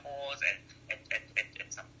on the horse and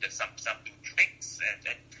some do tricks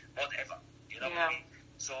and whatever. What I mean?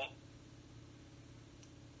 So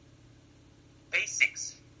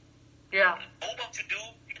basics. Yeah. Know what to do,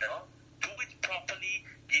 do it properly,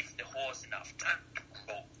 give the horse enough time to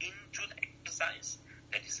grow into the exercise.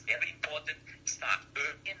 That is very important. Start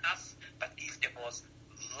early enough, but give the horse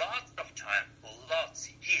lots of time,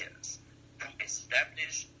 years to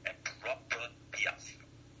establish a proper piaffe.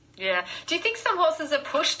 Yeah. Do you think some horses are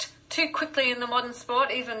pushed too quickly in the modern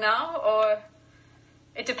sport even now, or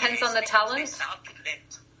it depends on the talent? They start to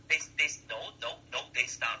let. They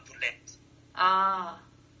start to let. Ah.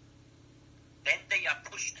 Then they are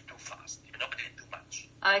pushed too fast, but too much.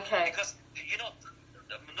 Okay. Because,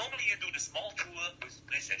 normally you do the small tour with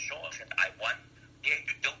Brice George and I won. Yeah,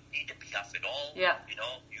 you don't need a piaffe at all. Yeah.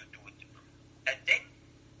 You do it. And then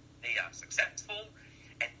they are successful.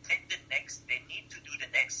 And then they need to do the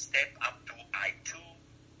next step up to I2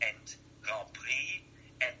 and Grand Prix.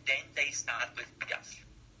 And then they start with piaffe.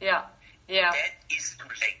 Yeah. Yeah. That is too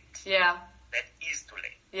late. Yeah. That is too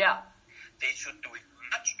late. Yeah. They should do it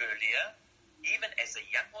much earlier, even as a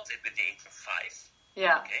young horse at the age of 5.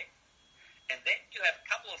 Yeah. Okay? And then you have a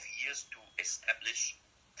couple of years to establish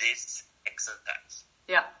this exercise.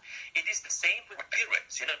 Yeah. It is the same with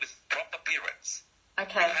pirouettes, with proper pirouettes.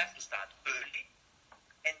 Okay. You have to start early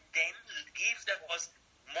and then give the horse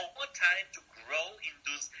more time to grow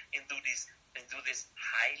into these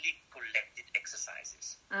highly collected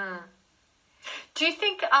exercises. Do you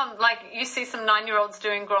think, you see some 9-year-olds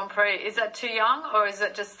doing Grand Prix, is that too young, or is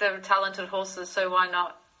it just they're talented horses, so why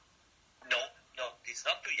not? No, it's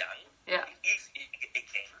not too young. Yeah. If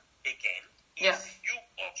you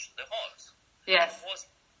watch the horse, Yes. the horse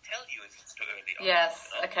tell you if it's too early or Yes,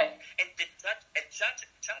 not. okay. And the judge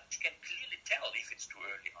can clearly tell if it's too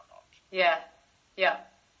early or not. Yeah.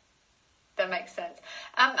 That makes sense.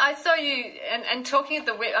 I saw you, and talking of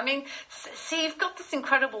the whip, see, you've got this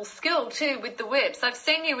incredible skill too with the whips. I've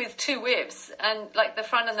seen you with 2 whips, and like the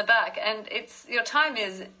front and the back, and your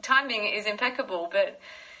timing is impeccable, but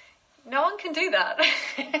no one can do that.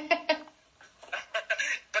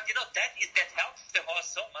 But that helps the horse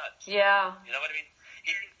so much. Yeah. You know what I mean?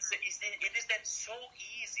 It is then so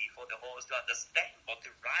easy for the horse to understand what the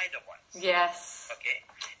rider wants. Yes. Okay?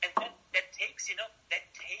 And that takes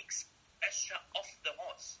pressure off the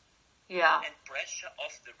horse. Yeah. And pressure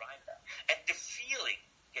off the rider. And the feeling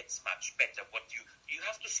gets much better. You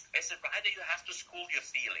have to, as a rider, you have to school your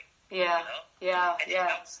feeling. Yeah. Yeah. And it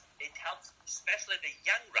helps especially the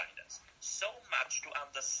young riders so much to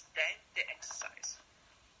understand the exercise.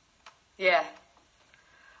 Yeah.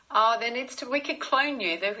 Oh, we could clone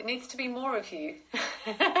you. There needs to be more of you.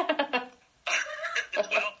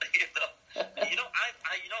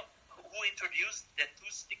 Who introduced the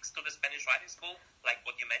 2 sticks to the Spanish riding school, like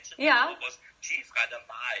what you mentioned? Yeah. Was Chief Rider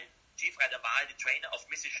Wahl, the trainer of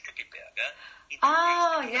Mrs. Stückelberger.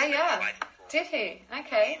 Oh, yeah. Did he?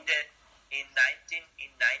 Okay. In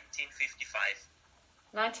 1955.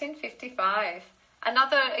 1955.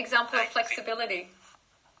 Another example of flexibility.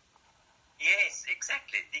 Yes,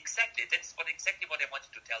 exactly. That's exactly what I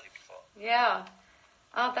wanted to tell you before. Yeah.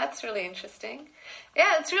 Oh, that's really interesting.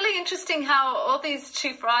 Yeah, it's really interesting how all these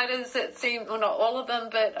chief riders, it seems, well, not all of them,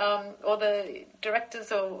 but or the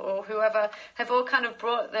directors or whoever, have all kind of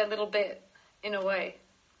brought their little bit in a way.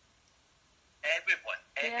 Everyone.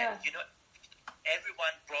 Yeah.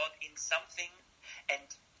 Everyone brought in something,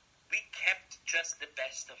 and we kept just the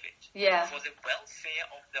best of it. Yeah. For the welfare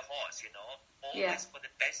of the horse, always Yeah. for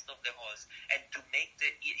the best of the horse, and to make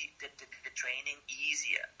the training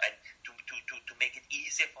easier, and to make it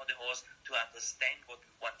easier for the horse to understand what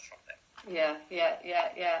we want from them. Yeah.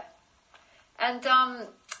 And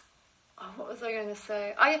what was I going to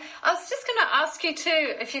say? I was just going to ask you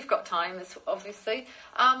too, if you've got time, obviously.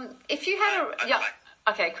 If you had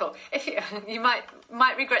okay, cool. If you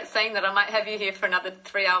might regret saying that, I might have you here for another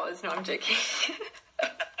 3 hours. No, I'm joking.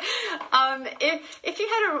 If you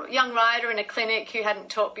had a young rider in a clinic who hadn't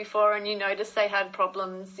taught before and you noticed they had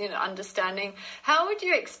problems, understanding, how would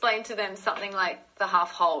you explain to them something like the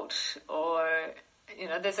half halt, or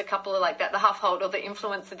there's a couple of like that, the half halt or the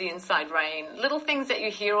influence of the inside rein, little things that you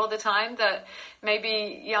hear all the time that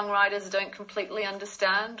maybe young riders don't completely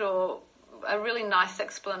understand, or a really nice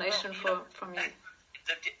explanation from you?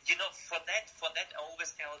 For that, I always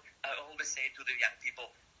say to the young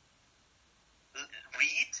people,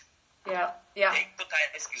 read. Yeah. Take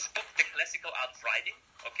Potaescu's book, The Classical Art of Riding.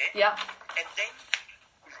 Okay. Yeah. And then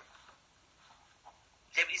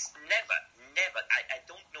there is never. I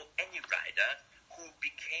don't know any rider who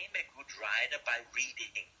became a good rider by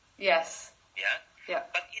reading. Yes. Yeah.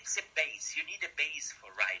 But it's a base. You need a base for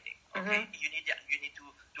riding. Okay. Mm-hmm. You need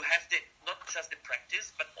to have not just the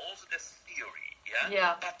practice but also the theory. Yeah.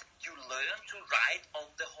 Yeah. But you learn to ride on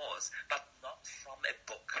the horse, but not from a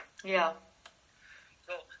book. Yeah.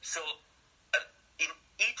 So in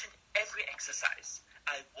each and every exercise,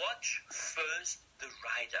 I watch first the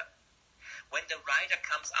rider. When the rider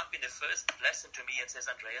comes up in the first lesson to me and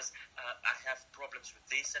says, Andreas, I have problems with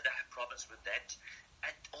this and I have problems with that,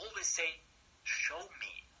 I always say, show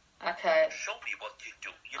me. Okay. Show me what you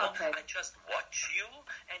do. Okay. I just watch you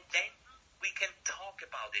and then we can talk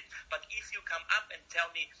about it. But if you come up and tell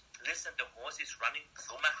me, listen, the horse is running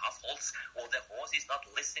through my half halts, or the horse is not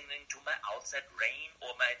listening to my outside rein,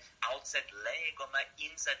 or my outside leg, or my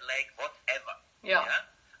inside leg, whatever. Yeah.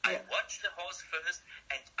 I watch the horse first,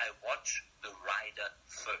 and I watch the rider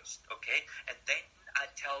first, okay? And then I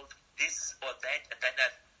tell this or that, and then I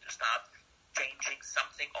start changing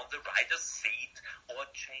something on the rider's seat, or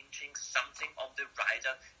changing something on the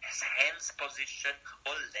rider's hands position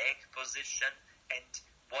or leg position, and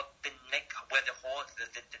what the neck, where the horse,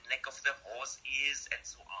 the neck of the horse is, and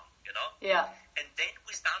so on, Yeah. And then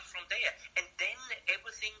we start from there, and then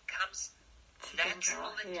everything comes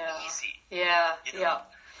natural and easy. Yeah.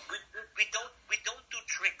 We don't do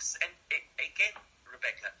tricks, and again,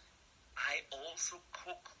 Rebecca, I also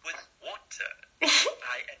cook with water.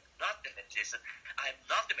 I am not a magician.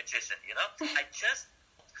 I just,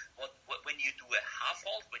 when you do a half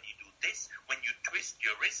halt, when you do this, when you twist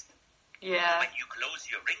your wrist, when you close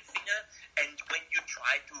your ring finger, and when you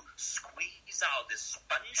try to squeeze out the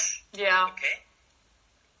sponge, okay,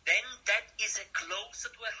 then that is a closer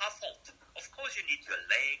to a half halt. Of course, you need your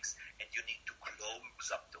legs, and you need to close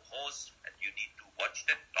up the horse, and you need to watch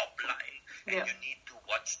the top line, and you need to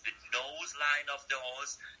watch the nose line of the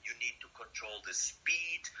horse. You need to control the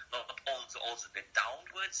speed, not also the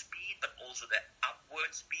downward speed, but also the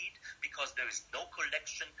upward speed, because there is no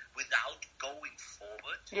collection without going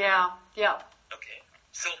forward. Yeah. Okay,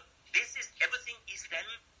 so everything is then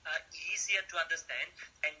easier to understand,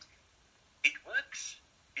 and it works.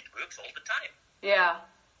 It works all the time. Yeah.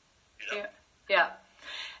 Yeah.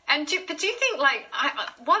 And do you think, like,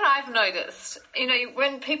 what I've noticed,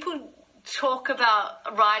 when people talk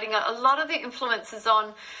about riding, a lot of the influence is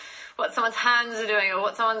on what someone's hands are doing or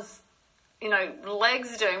what someone's,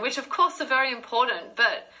 legs are doing, which of course are very important.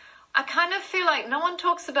 But I kind of feel like no one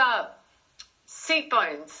talks about seat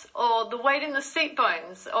bones or the weight in the seat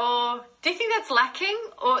bones. Or do you think that's lacking,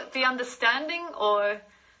 or the understanding, or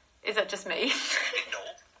is that just me? No,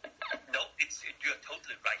 you're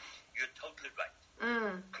totally right.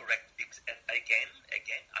 Correct. And again,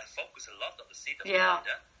 I focus a lot on the seat of the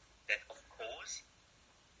rider. That, of course,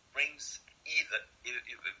 brings either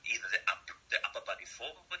the upper body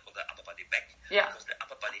forward or the upper body back. Yeah. Because the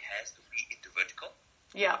upper body has to be into vertical.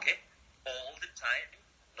 Yeah. Okay. All the time,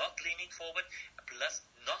 not leaning forward, plus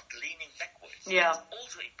not leaning backwards. Yeah. It's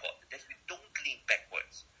also important that we don't lean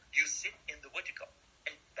backwards. You sit in the vertical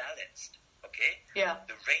and balanced. Okay. Yeah.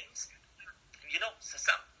 The reins.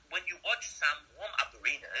 When you watch some warm-up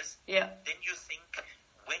arenas, then you think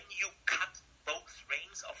when you cut both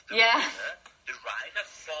reins of the rider, the rider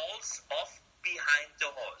falls off behind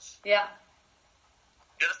the horse. Yeah.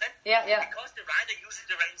 You understand? Yeah. Because the rider uses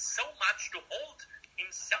the reins so much to hold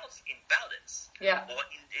himself in balance or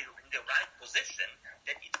in the right position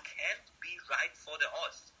that it can't be right for the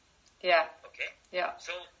horse. Yeah. Okay? Yeah.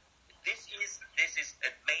 So this is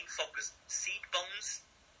a main focus. Seat bones,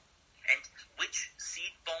 and with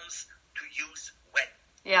seat bones to use when.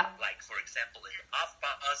 Yeah. Like, for example, in the half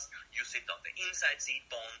pass, you sit on the inside seat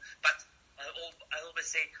bone. But I always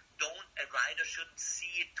say, a rider shouldn't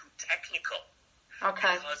see it too technical.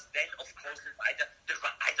 Okay. Because then, of course, the rider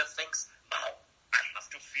thinks, wow, I have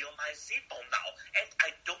to feel my seat bone now. And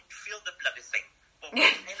I don't feel the bloody thing. But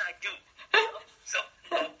then I do. So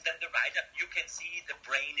then the rider, you can see the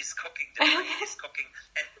brain is cooking, and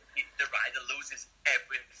the rider loses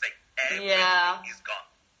everything. Everything is gone.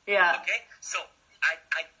 Yeah. Okay? So I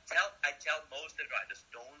tell most of the riders,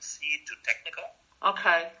 don't see it too technical.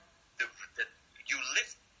 Okay. You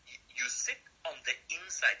sit on the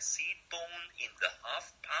inside seat bone in the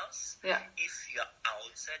half pass. Yeah. If your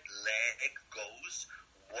outside leg goes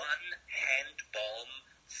 1 hand palm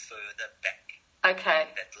further back. Okay.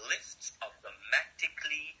 That lifts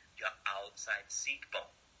automatically your outside seat bone.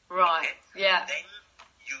 Right. Okay? Yeah. Then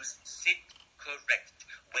you sit correct.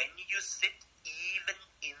 When you sit even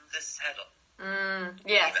in the saddle.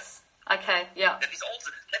 Yes. Even. Okay. Yeah. That is also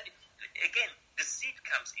again the seat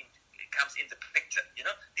comes in the picture.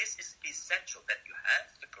 This is essential that you have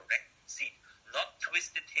the correct seat, not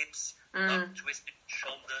twisted hips, not twisted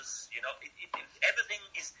shoulders. Everything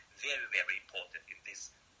is very, very important in this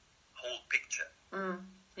whole picture.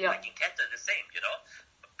 Yeah. Like in canter, the same.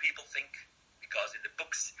 People think because in the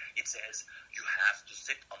books it says you have to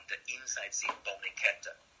sit on the inside seat bone in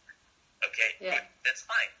canter. Okay, yeah. That's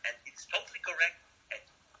fine, and it's totally correct, and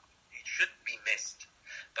it should be missed.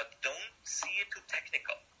 But don't see it too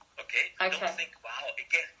technical. Okay? Don't think, wow,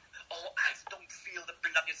 again, I don't feel the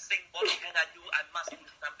bloody thing. What can I do? I must do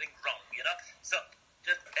something wrong. So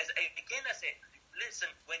just I say,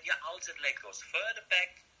 listen, when your outside leg goes further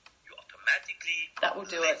back, you automatically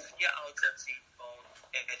lift your outside seat bone,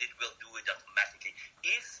 and it will do it automatically.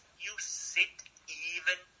 If you sit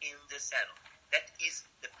even in the saddle, that is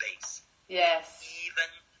the base. Yes.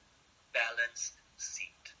 Even balanced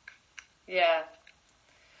seat. Yeah.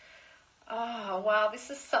 Oh, wow, this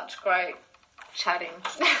is such great chatting.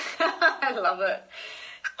 I love it.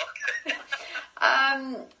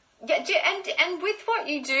 And with what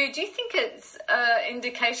you do you think it's an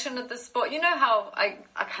indication of the sport? You know how I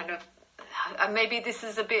kind of, maybe this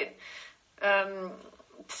is a bit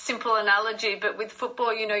simple analogy, but with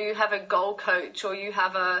football, you have a goal coach or you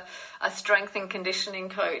have a strength and conditioning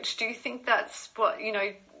coach. Do you think that's what,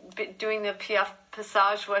 doing the Piaf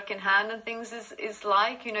Passage work in hand and things is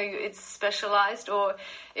like? It's specialized, or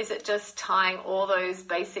is it just tying all those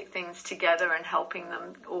basic things together and helping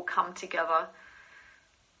them all come together?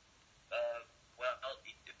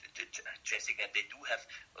 Jessica, they do have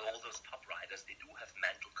all those top riders. They do have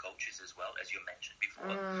mental coaches as well, as you mentioned before,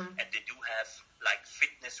 and they do have like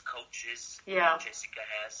fitness coaches. Yeah. Jessica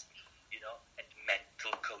has, and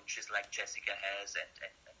mental coaches like Jessica has, and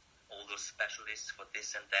all those specialists for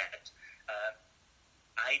this and that.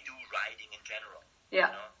 I do riding in general.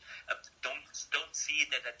 Yeah. Don't see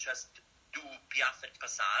that I just do Piaf and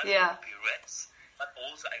Passage, pirouettes, but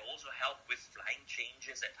I also help with flying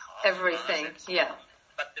changes and half everything. And so yeah. on.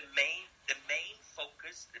 But the main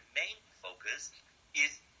focus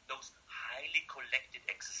is those highly collected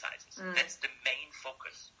exercises. That's the main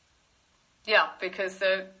focus. Yeah, because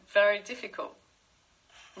they're very difficult.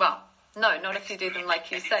 Well, no, not if you do them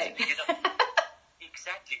like you say.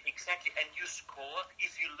 Exactly. And you score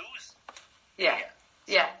if you lose. Yeah.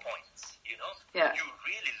 Points. Yeah. You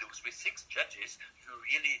really lose with 6 judges. You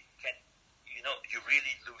really can. You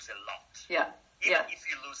really lose a lot. Yeah. Even if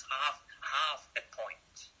you lose half a point.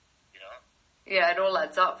 Yeah, it all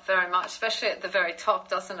adds up very much, especially at the very top,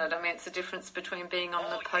 doesn't it? I mean, it's the difference between being on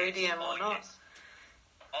the podium or not. Yes.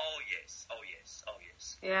 Oh, yes.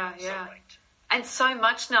 Yeah. So right. And so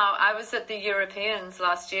much now. I was at the Europeans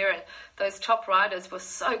last year, and those top riders were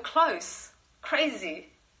so close.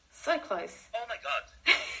 Crazy. So close. Oh, my God.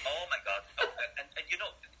 And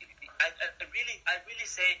I really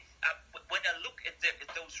say, when I look at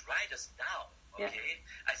those riders now, I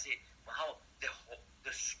say, wow,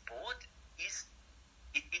 the sport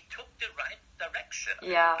it took the right direction,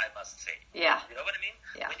 I must say. Yeah. You know what I mean?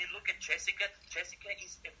 Yeah. When you look at Jessica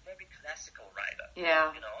is a very classical rider. Yeah.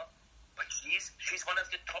 But she's one of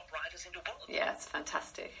the top riders in the world. Yeah, it's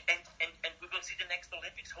fantastic. And we will see the next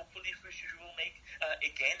Olympics. Hopefully she will make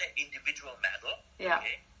again an individual medal. Yeah.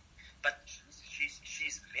 Okay? But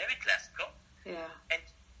she's very classical. Yeah. And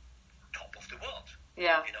top of the world.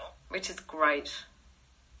 Yeah. Which is great.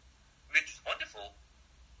 Which is wonderful.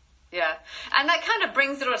 Yeah. And that kind of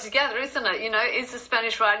brings it all together, isn't it? Is the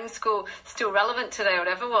Spanish riding school still relevant today or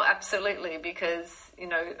whatever? Well, absolutely, because,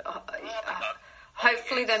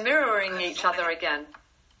 hopefully they're mirroring each other again.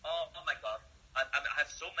 Oh my God. I have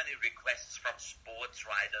so many requests from sports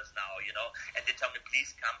riders now, and they tell me,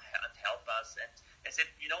 please come and help us. And I said,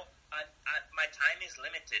 my time is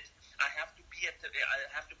limited. I have to be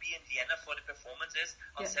in Vienna for the performances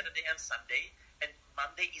on Saturday and Sunday, and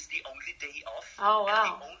Monday is the only day off. Oh, wow. And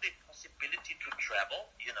the only possibility to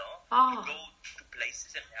travel, to go to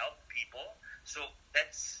places and help people. So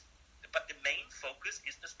but the main focus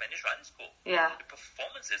is the Spanish riding school. Yeah. The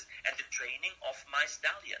performances and the training of my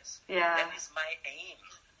stallions. Yeah. That is my aim,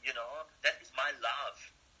 that is my love.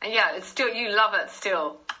 And it's still, you love it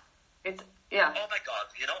still. It's, Oh my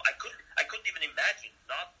God, I couldn't even imagine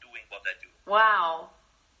not doing what I do. Wow.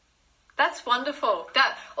 That's wonderful.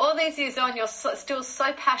 That all these years on, you're still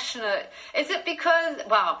so passionate. Is it because,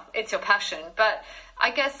 it's your passion, but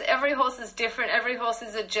I guess every horse is different. Every horse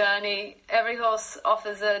is a journey. Every horse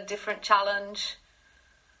offers a different challenge.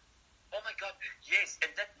 Oh my God, yes,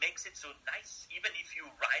 and that makes it so nice, even if you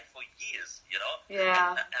ride for years,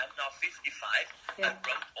 Yeah. I'm now 55. Yeah. I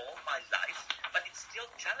rode all my life, but it's still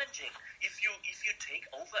challenging. If you take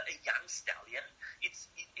over a young stallion,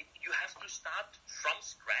 you have to start from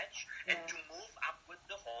scratch and to move up with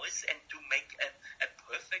the horse and to make a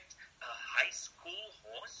perfect high school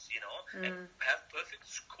horse, and have perfect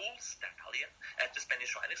school stallion at the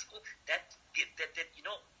Spanish riding school. That it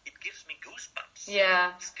gives me goosebumps.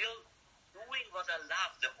 Yeah. Still doing what I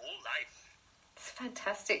love the whole life. It's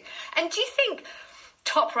fantastic. And do you think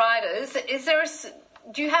top riders,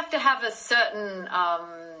 do you have to have a certain,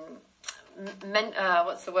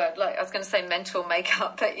 what's the word? Like, I was going to say mental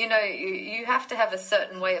makeup, but you have to have a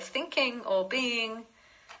certain way of thinking or being,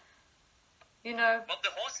 Well,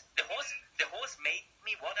 the horse made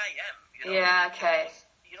me what I am, Yeah, okay. As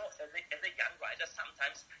a young rider,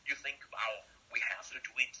 sometimes you think, wow, we have to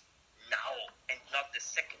do it now and not a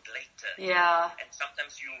second later. Yeah. And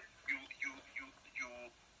sometimes you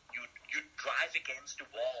drive against the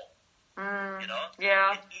wall.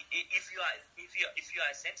 Yeah. If you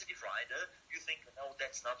are a sensitive rider, you think, no,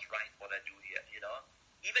 that's not right what I do here.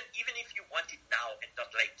 Even if you want it now and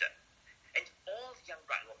not later. And all young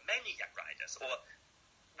riders, or many young riders, or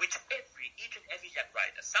each and every young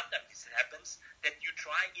rider, sometimes it happens that you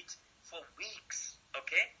try it for weeks,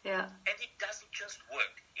 okay? Yeah. And it doesn't just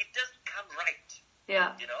work. It doesn't come right.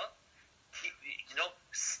 Yeah.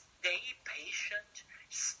 Stay patient,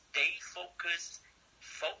 stay focused,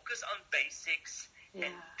 focus on basics,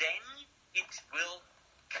 and then it will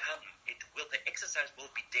come. The exercise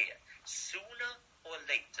will be there sooner or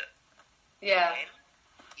later. Yeah. And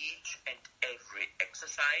each and every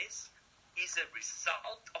exercise is a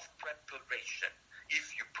result of preparation.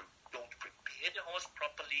 If you don't prepare the horse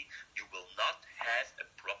properly, you will not have a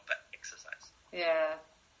proper exercise. Yeah.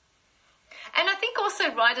 And I think also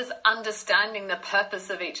riders understanding the purpose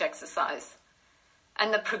of each exercise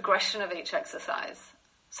and the progression of each exercise.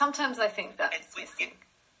 Sometimes I think that's missing.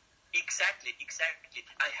 Exactly.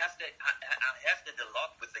 I have that a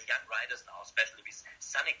lot with the young riders now, especially with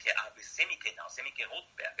Semike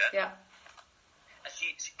Hausberger. Yeah.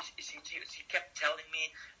 She kept telling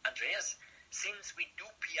me, Andreas, since we do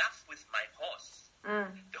piaffe with my horse,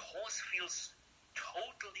 the horse feels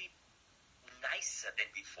totally nicer than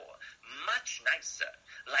before, much nicer.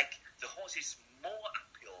 Like the horse is more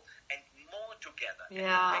uphill and more together.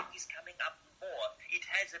 Yeah. And the leg is coming up more. It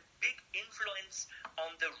has a big influence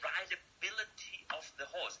on the rideability of the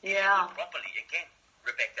horse. Yeah. Properly, again,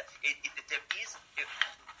 Rebecca, the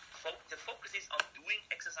focus is on doing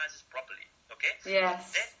exercises properly, okay?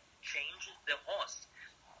 Yes. That changes the horse.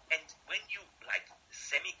 And when you, like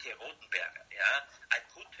Semike Rotenberger, I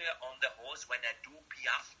put her on the horse when I do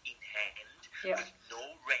piaffe in hand with no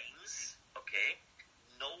reins, okay?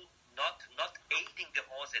 Not aiding the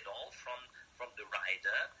horse at all from the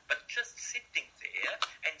rider, but just sitting there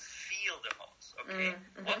and feel the horse, okay?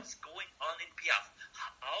 What's going on in piaffe?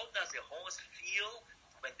 How does a horse feel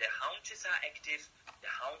when the haunches are active,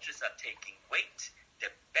 the haunches are taking weight,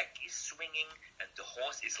 the back is swinging, and the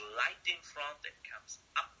horse is light in front and comes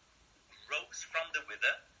up, rose from the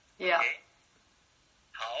wither. Yeah. Okay?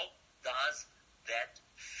 How does that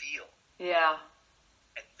feel? Yeah.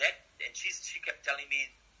 And she kept telling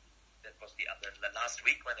me, that was the last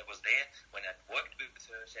week when I was there, when I worked with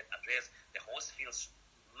her, said, Andreas, the horse feels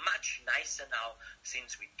much nicer now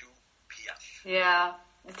since we do piaffe. Yeah,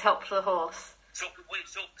 it's helped the horse. So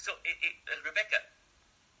Rebecca,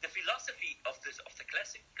 the philosophy of the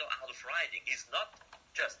classical art of riding is not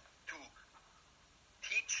just to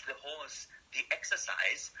teach the horse the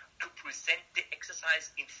exercise, to present the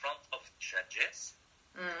exercise in front of judges,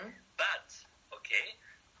 but, okay,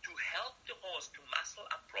 to help the horse to muscle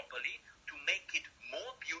up properly, to make it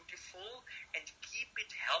more beautiful and keep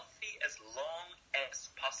it healthy as long as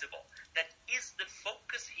possible. That is the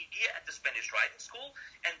focus here at the Spanish Riding School.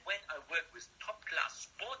 And when I work with top-class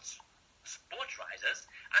sports riders,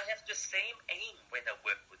 I have the same aim when I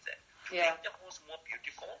work with them. To make the horse more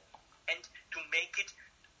beautiful and to make it,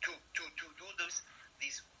 to do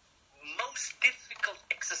these most difficult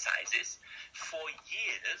exercises for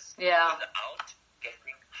years without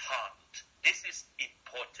getting harmed. This is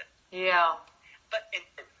important. Yeah. But,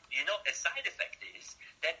 a side effect is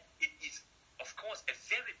that it is, of course, a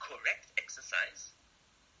very correct exercise,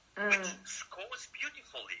 which scores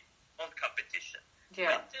beautifully on competition.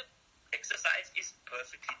 Yeah. When the exercise is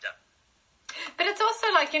perfectly done. But it's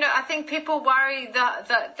also like, I think people worry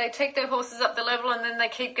that they take their horses up the level and then they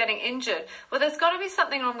keep getting injured. Well, there's got to be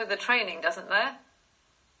something wrong with the training, doesn't there?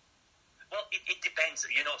 Well, it depends.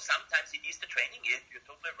 Sometimes it is the training. You're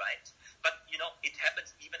totally right. But, it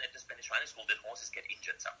happens even at the Spanish Riding School that horses get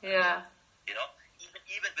injured sometimes. Yeah.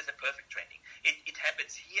 Even with a perfect training. It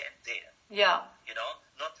happens here and there. Yeah.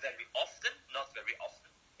 Not very often.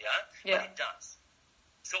 Yeah? Yeah. But it does.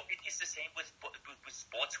 So it is the same with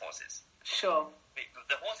sports horses. Sure. With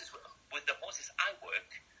the horses I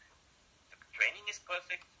work, the training is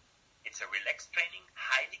perfect. It's a relaxed training,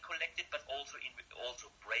 highly collected, but also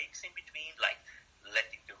breaks in between, like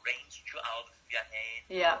letting the reins chew out of your hand,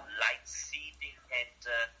 light seating, and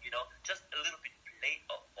just a little bit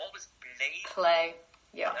always play,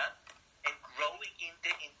 and growing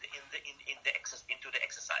into the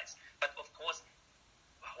exercise. But of course,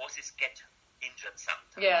 horses get injured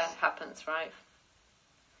sometimes. Yeah, it happens, right?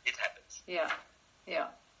 It happens. Yeah.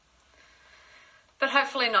 But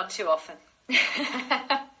hopefully not too often.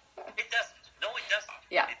 It doesn't. No, it doesn't.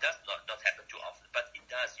 Yeah. It does not happen too often, but it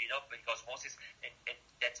does, because horses, and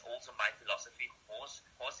that's also my philosophy,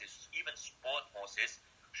 horses, even sport horses,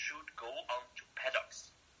 should go on to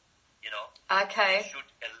paddocks, Okay. They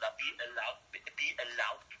should be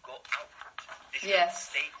allowed to go out. They should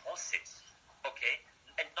stay horses, okay,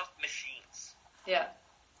 and not machines. Yeah.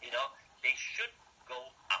 They should go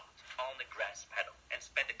out on the grass paddock and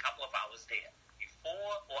spend a couple of hours there,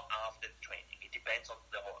 before or after the training. It depends on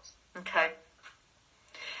the horse. Okay.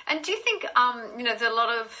 And do you think, there's a lot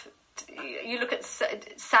of, you look at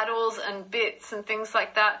saddles and bits and things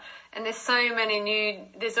like that, and there's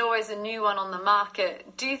always a new one on the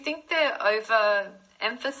market. Do you think they're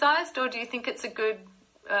overemphasized, or do you think it's a good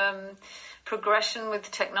progression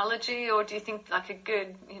with technology, or do you think like a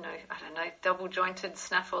good, double-jointed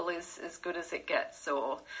snaffle is as good as it gets,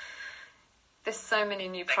 or there's so many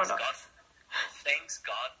new products? Thanks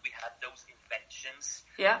God we had those inventions.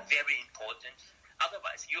 Yeah. Very important.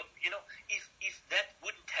 Otherwise, if that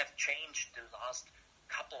wouldn't have changed the last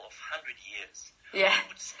couple of 100 years, we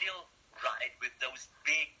would still ride with those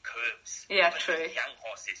big curves. Yeah, with true. Young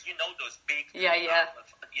horses, those big,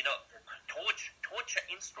 torture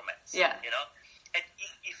instruments. Yeah. And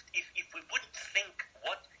if we wouldn't think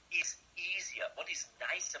what is easier, what is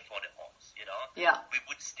nicer for the horse, we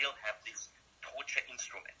would still have these torture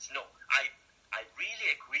instruments. No, I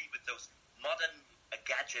really agree with those modern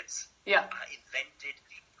gadgets are invented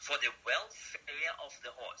for the welfare of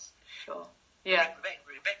the horse. Sure. Yeah.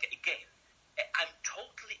 Rebecca, again, I'm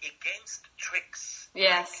totally against tricks.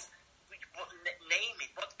 Yes. Name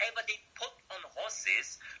it, whatever they put on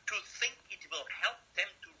horses to think it will help them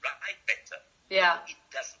to ride better. Yeah. No, it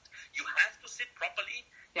doesn't. You have to sit properly,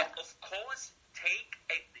 but of course,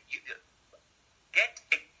 get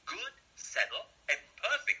a good saddle, a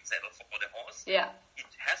perfect saddle for the horse. Yeah. It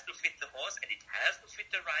has to fit the horse and it has to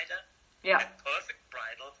fit the rider. Yeah. A perfect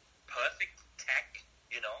bridle, perfect tack,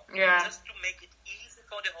 Yeah. just to make it easy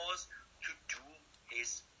for the horse to do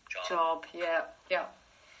his job. Yeah.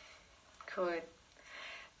 Good.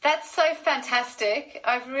 That's so fantastic.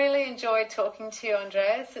 I've really enjoyed talking to you,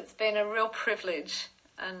 Andreas. It's been a real privilege.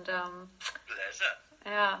 And pleasure.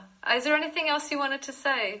 Yeah. Is there anything else you wanted to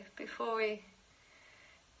say before we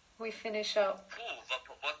finish up?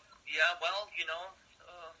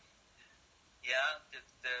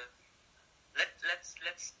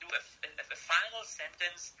 Let's do a final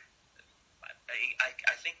sentence.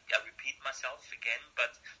 I think I repeat myself again,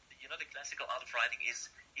 but the classical art of riding is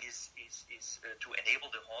to enable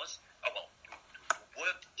the horse, to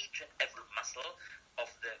work each and every muscle of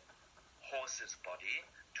the horse's body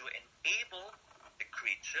to enable the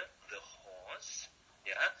creature, the horse,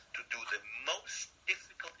 to do the most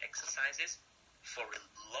difficult exercises for a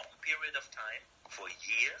long period of time, for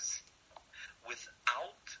years,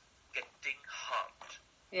 without getting harmed.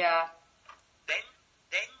 Yeah. Then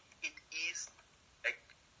it is a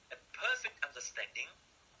perfect understanding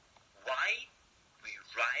why we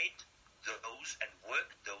ride those and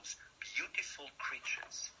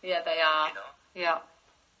creatures. Yeah, they are. You know? Yeah.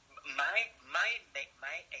 My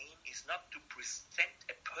aim is not to present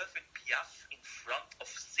a perfect piaffe in front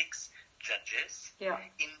of 6 judges in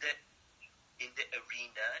the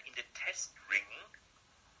arena, in the test ring,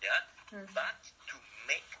 but to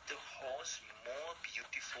make the horse more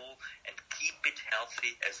beautiful and keep it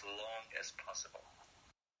healthy as long as possible.